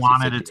because you Grossi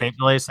wanted a situation. tape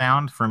delay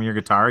sound from your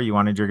guitar. You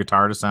wanted your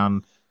guitar to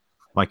sound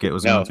like it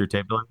was No. going through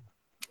tape delay.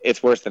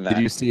 It's worse than that.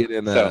 Did you see it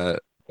in So-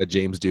 a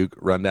James Duke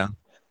rundown?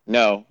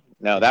 No,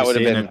 that You would have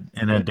see been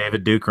in a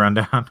David Duke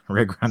rundown,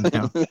 rig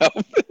rundown.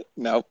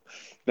 no.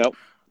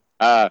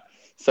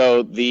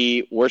 So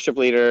the worship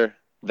leader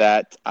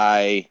that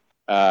I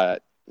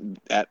at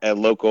a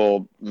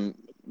local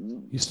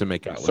Used to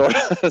make out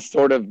with.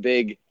 sort of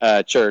big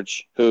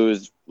church,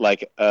 who's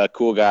like a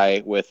cool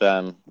guy with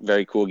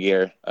very cool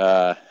gear.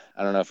 I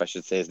don't know if I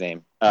should say his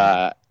name.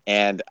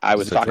 And I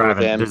was So talking with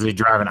him. Does he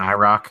drive an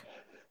IROC?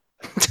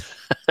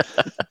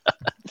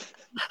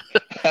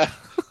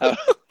 I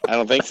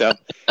don't think so.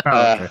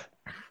 Oh, okay.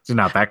 It's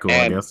not that cool, I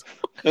and- guess.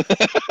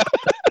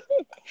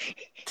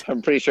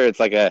 I'm pretty sure it's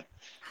like a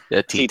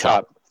A T-top.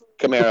 T-top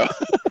Camaro.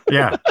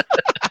 Yeah.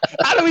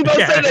 How do we both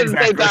Yeah, say that at the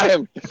same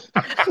time?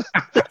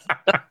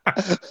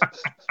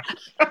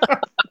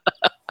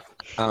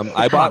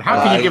 I bought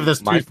How can you give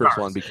this my two first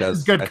stars? one because This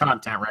is good I think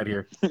content right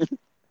here.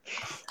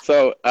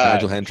 So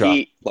Nigel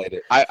Hentrop played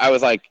it. I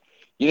was like,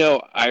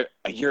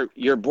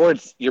 your board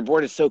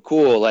is so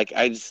cool. Like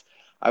if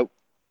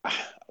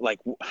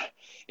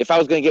I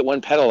was gonna get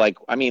one pedal, like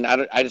where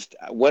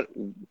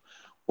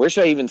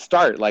should I even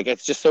start? Like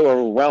it's just so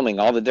overwhelming,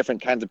 all the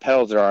different kinds of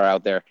pedals there are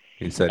out there.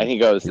 He said, And he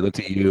goes, he looked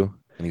at you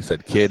and he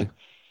said, "Kid,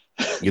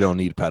 you don't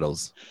need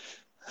pedals.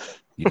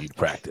 You need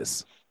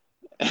practice."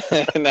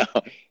 no,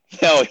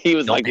 he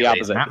was Don't like be the lazy.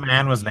 opposite. That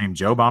man was named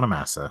Joe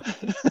Bonamassa.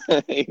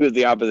 He was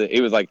the opposite. He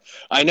was like,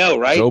 I know,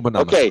 right? Joe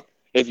Bonamassa. Okay,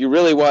 if you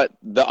really want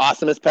the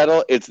awesomest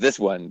pedal, it's this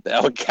one, the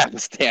El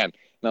Capistan. And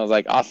I was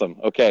like, awesome.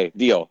 Okay,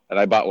 deal. And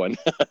I bought one.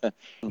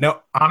 No,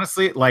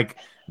 honestly, like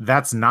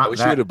that's I not wish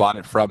you would that. have bought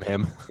it from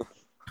him.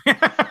 You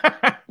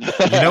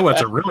know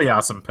what's a really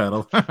awesome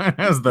pedal?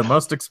 It's the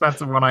most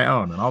expensive one I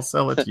own, and I'll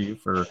sell it to you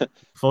for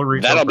full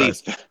retail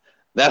price.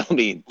 That'll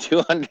be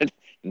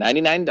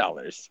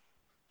 $299.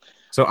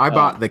 So I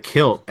bought the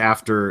kilt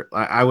after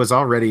I was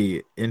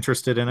already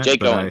interested in it. Jake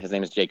but Owen. His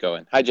name is Jake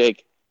Owen. Hi, Jake.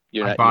 I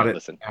You bought don't it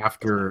listen.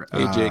 after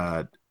Hey, Jake.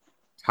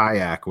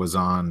 Kayak was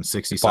on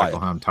 60 Buy Cycle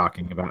it. Hum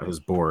talking about his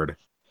board,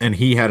 and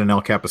he had an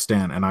El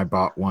Capistan, and I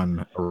bought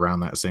one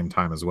around that same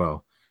time as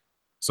well.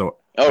 So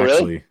Oh, really?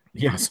 actually,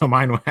 yeah. So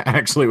mine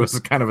actually was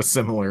kind of a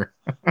similar.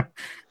 So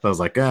I was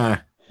like,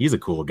 he's a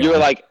cool guy. You were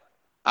like,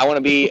 I want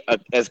to be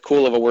as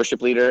cool of a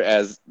worship leader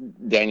as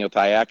Daniel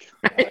Tyack.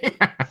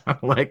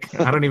 like,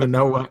 I don't even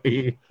know what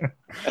he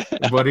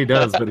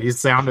does, but he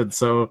sounded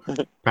so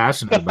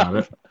passionate about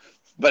it.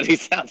 But he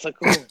sounds so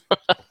cool.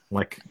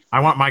 Like,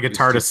 I want my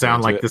guitar to super sound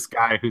into like it. this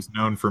guy who's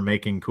known for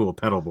making cool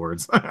pedal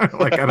boards.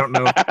 Like, I don't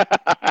know,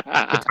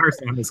 guitar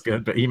sound is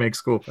good, but he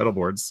makes cool pedal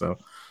boards, so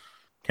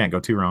can't go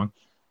too wrong.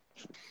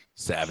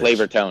 Savage.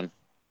 Flavor tone.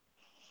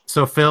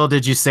 So, Phil,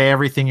 did you say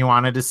everything you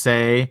wanted to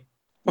say?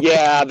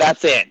 Yeah,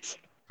 that's it.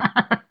 Did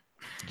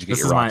you get This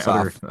your is my rocks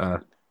other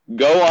off?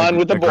 Go on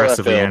with the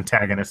aggressively Boraphil.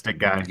 antagonistic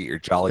guy. Did you get your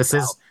jolly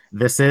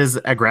This is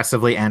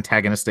aggressively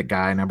antagonistic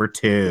guy number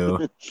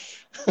 2.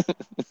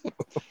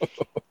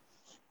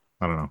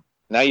 I don't know.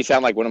 Now you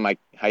sound like one of my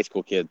high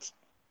school kids.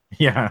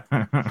 Yeah,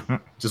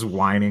 just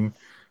whining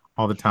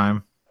all the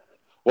time.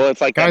 Well,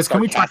 it's like Guys, that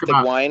can we talk sarcastic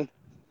about- wine.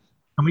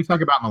 Can we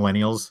talk about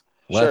millennials?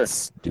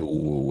 Let's do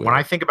it. When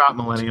I think about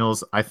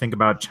millennials, I think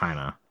about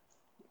China.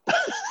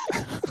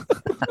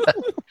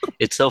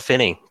 It's so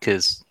fitting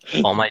because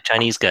all my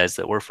Chinese guys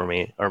that work for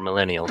me are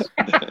millennials.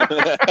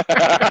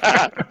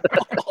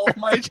 All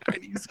my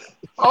Chinese.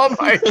 Oh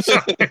my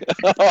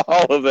God.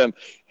 All of them.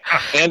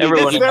 Andy,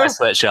 Everyone in this- my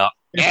sweatshop.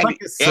 It's Andy, like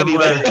a Andy,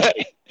 similar-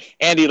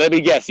 Andy, let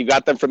me guess. You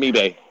got them from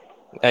eBay.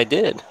 I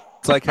did.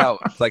 It's like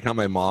how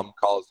my mom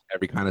calls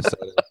every kind of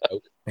soda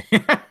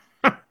Coke.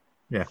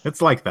 Yeah,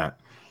 it's like that.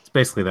 It's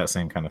basically that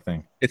same kind of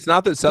thing. It's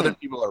not that Southern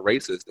people are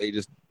racist; they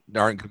just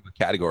aren't good with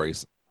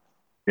categories.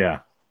 Yeah.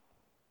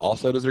 All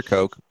sodas are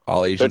Coke.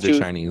 All Asians They're are too-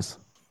 Chinese.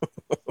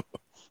 They're-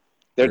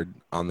 They're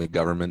on the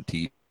government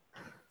tea.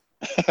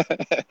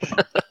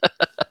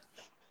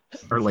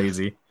 Or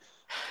lazy.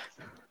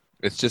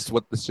 It's just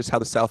how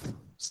the South.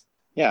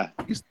 Yeah.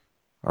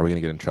 Are we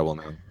gonna get in trouble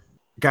now?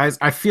 Guys,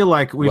 I feel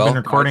like we've Well, been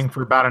recording guys,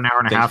 for about an hour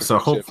and a thanks half, for so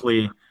friendship.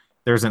 hopefully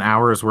there's an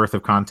hour's worth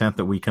of content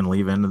that we can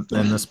leave in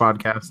this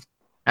podcast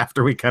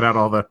after we cut out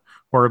all the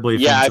horribly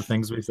Yeah, offensive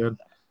things we said.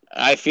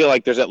 I feel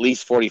like there's at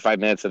least 45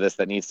 minutes of this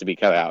that needs to be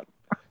cut out.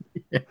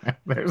 Yeah,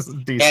 there's a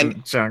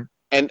decent chunk.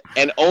 And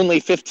only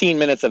 15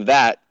 minutes of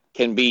that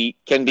can be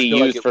feel like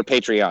used it- for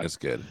Patreon. That's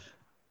good,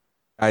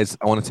 guys.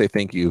 I want to say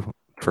thank you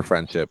for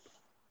friendship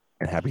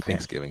and happy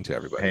Thanksgiving to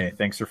everybody. Hey,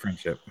 thanks for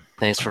friendship.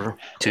 Thanks for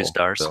 2 Cool.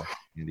 stars. So,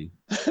 Andy,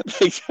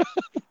 Happy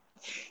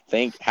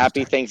Thanksgiving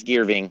happy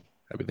Thanksgiving.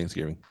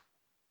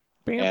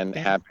 and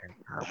happy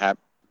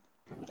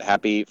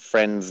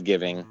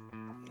Friendsgiving.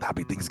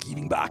 Happy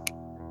Thanksgiving back.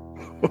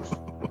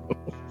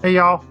 Hey,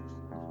 y'all.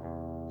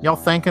 Y'all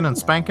thanking and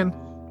spanking?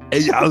 Hey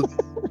y'all.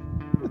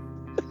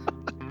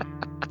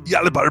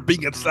 Y'all about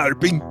being and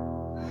slurping.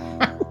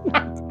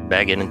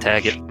 Bag it and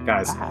tag it.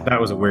 Guys,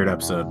 that was a weird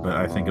episode, but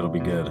I think it'll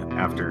be good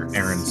after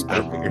Aaron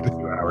spent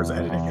 2 hours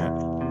editing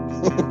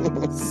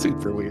it.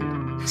 Super weird.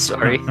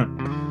 Sorry.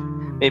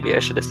 Maybe I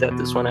should have set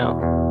this one out.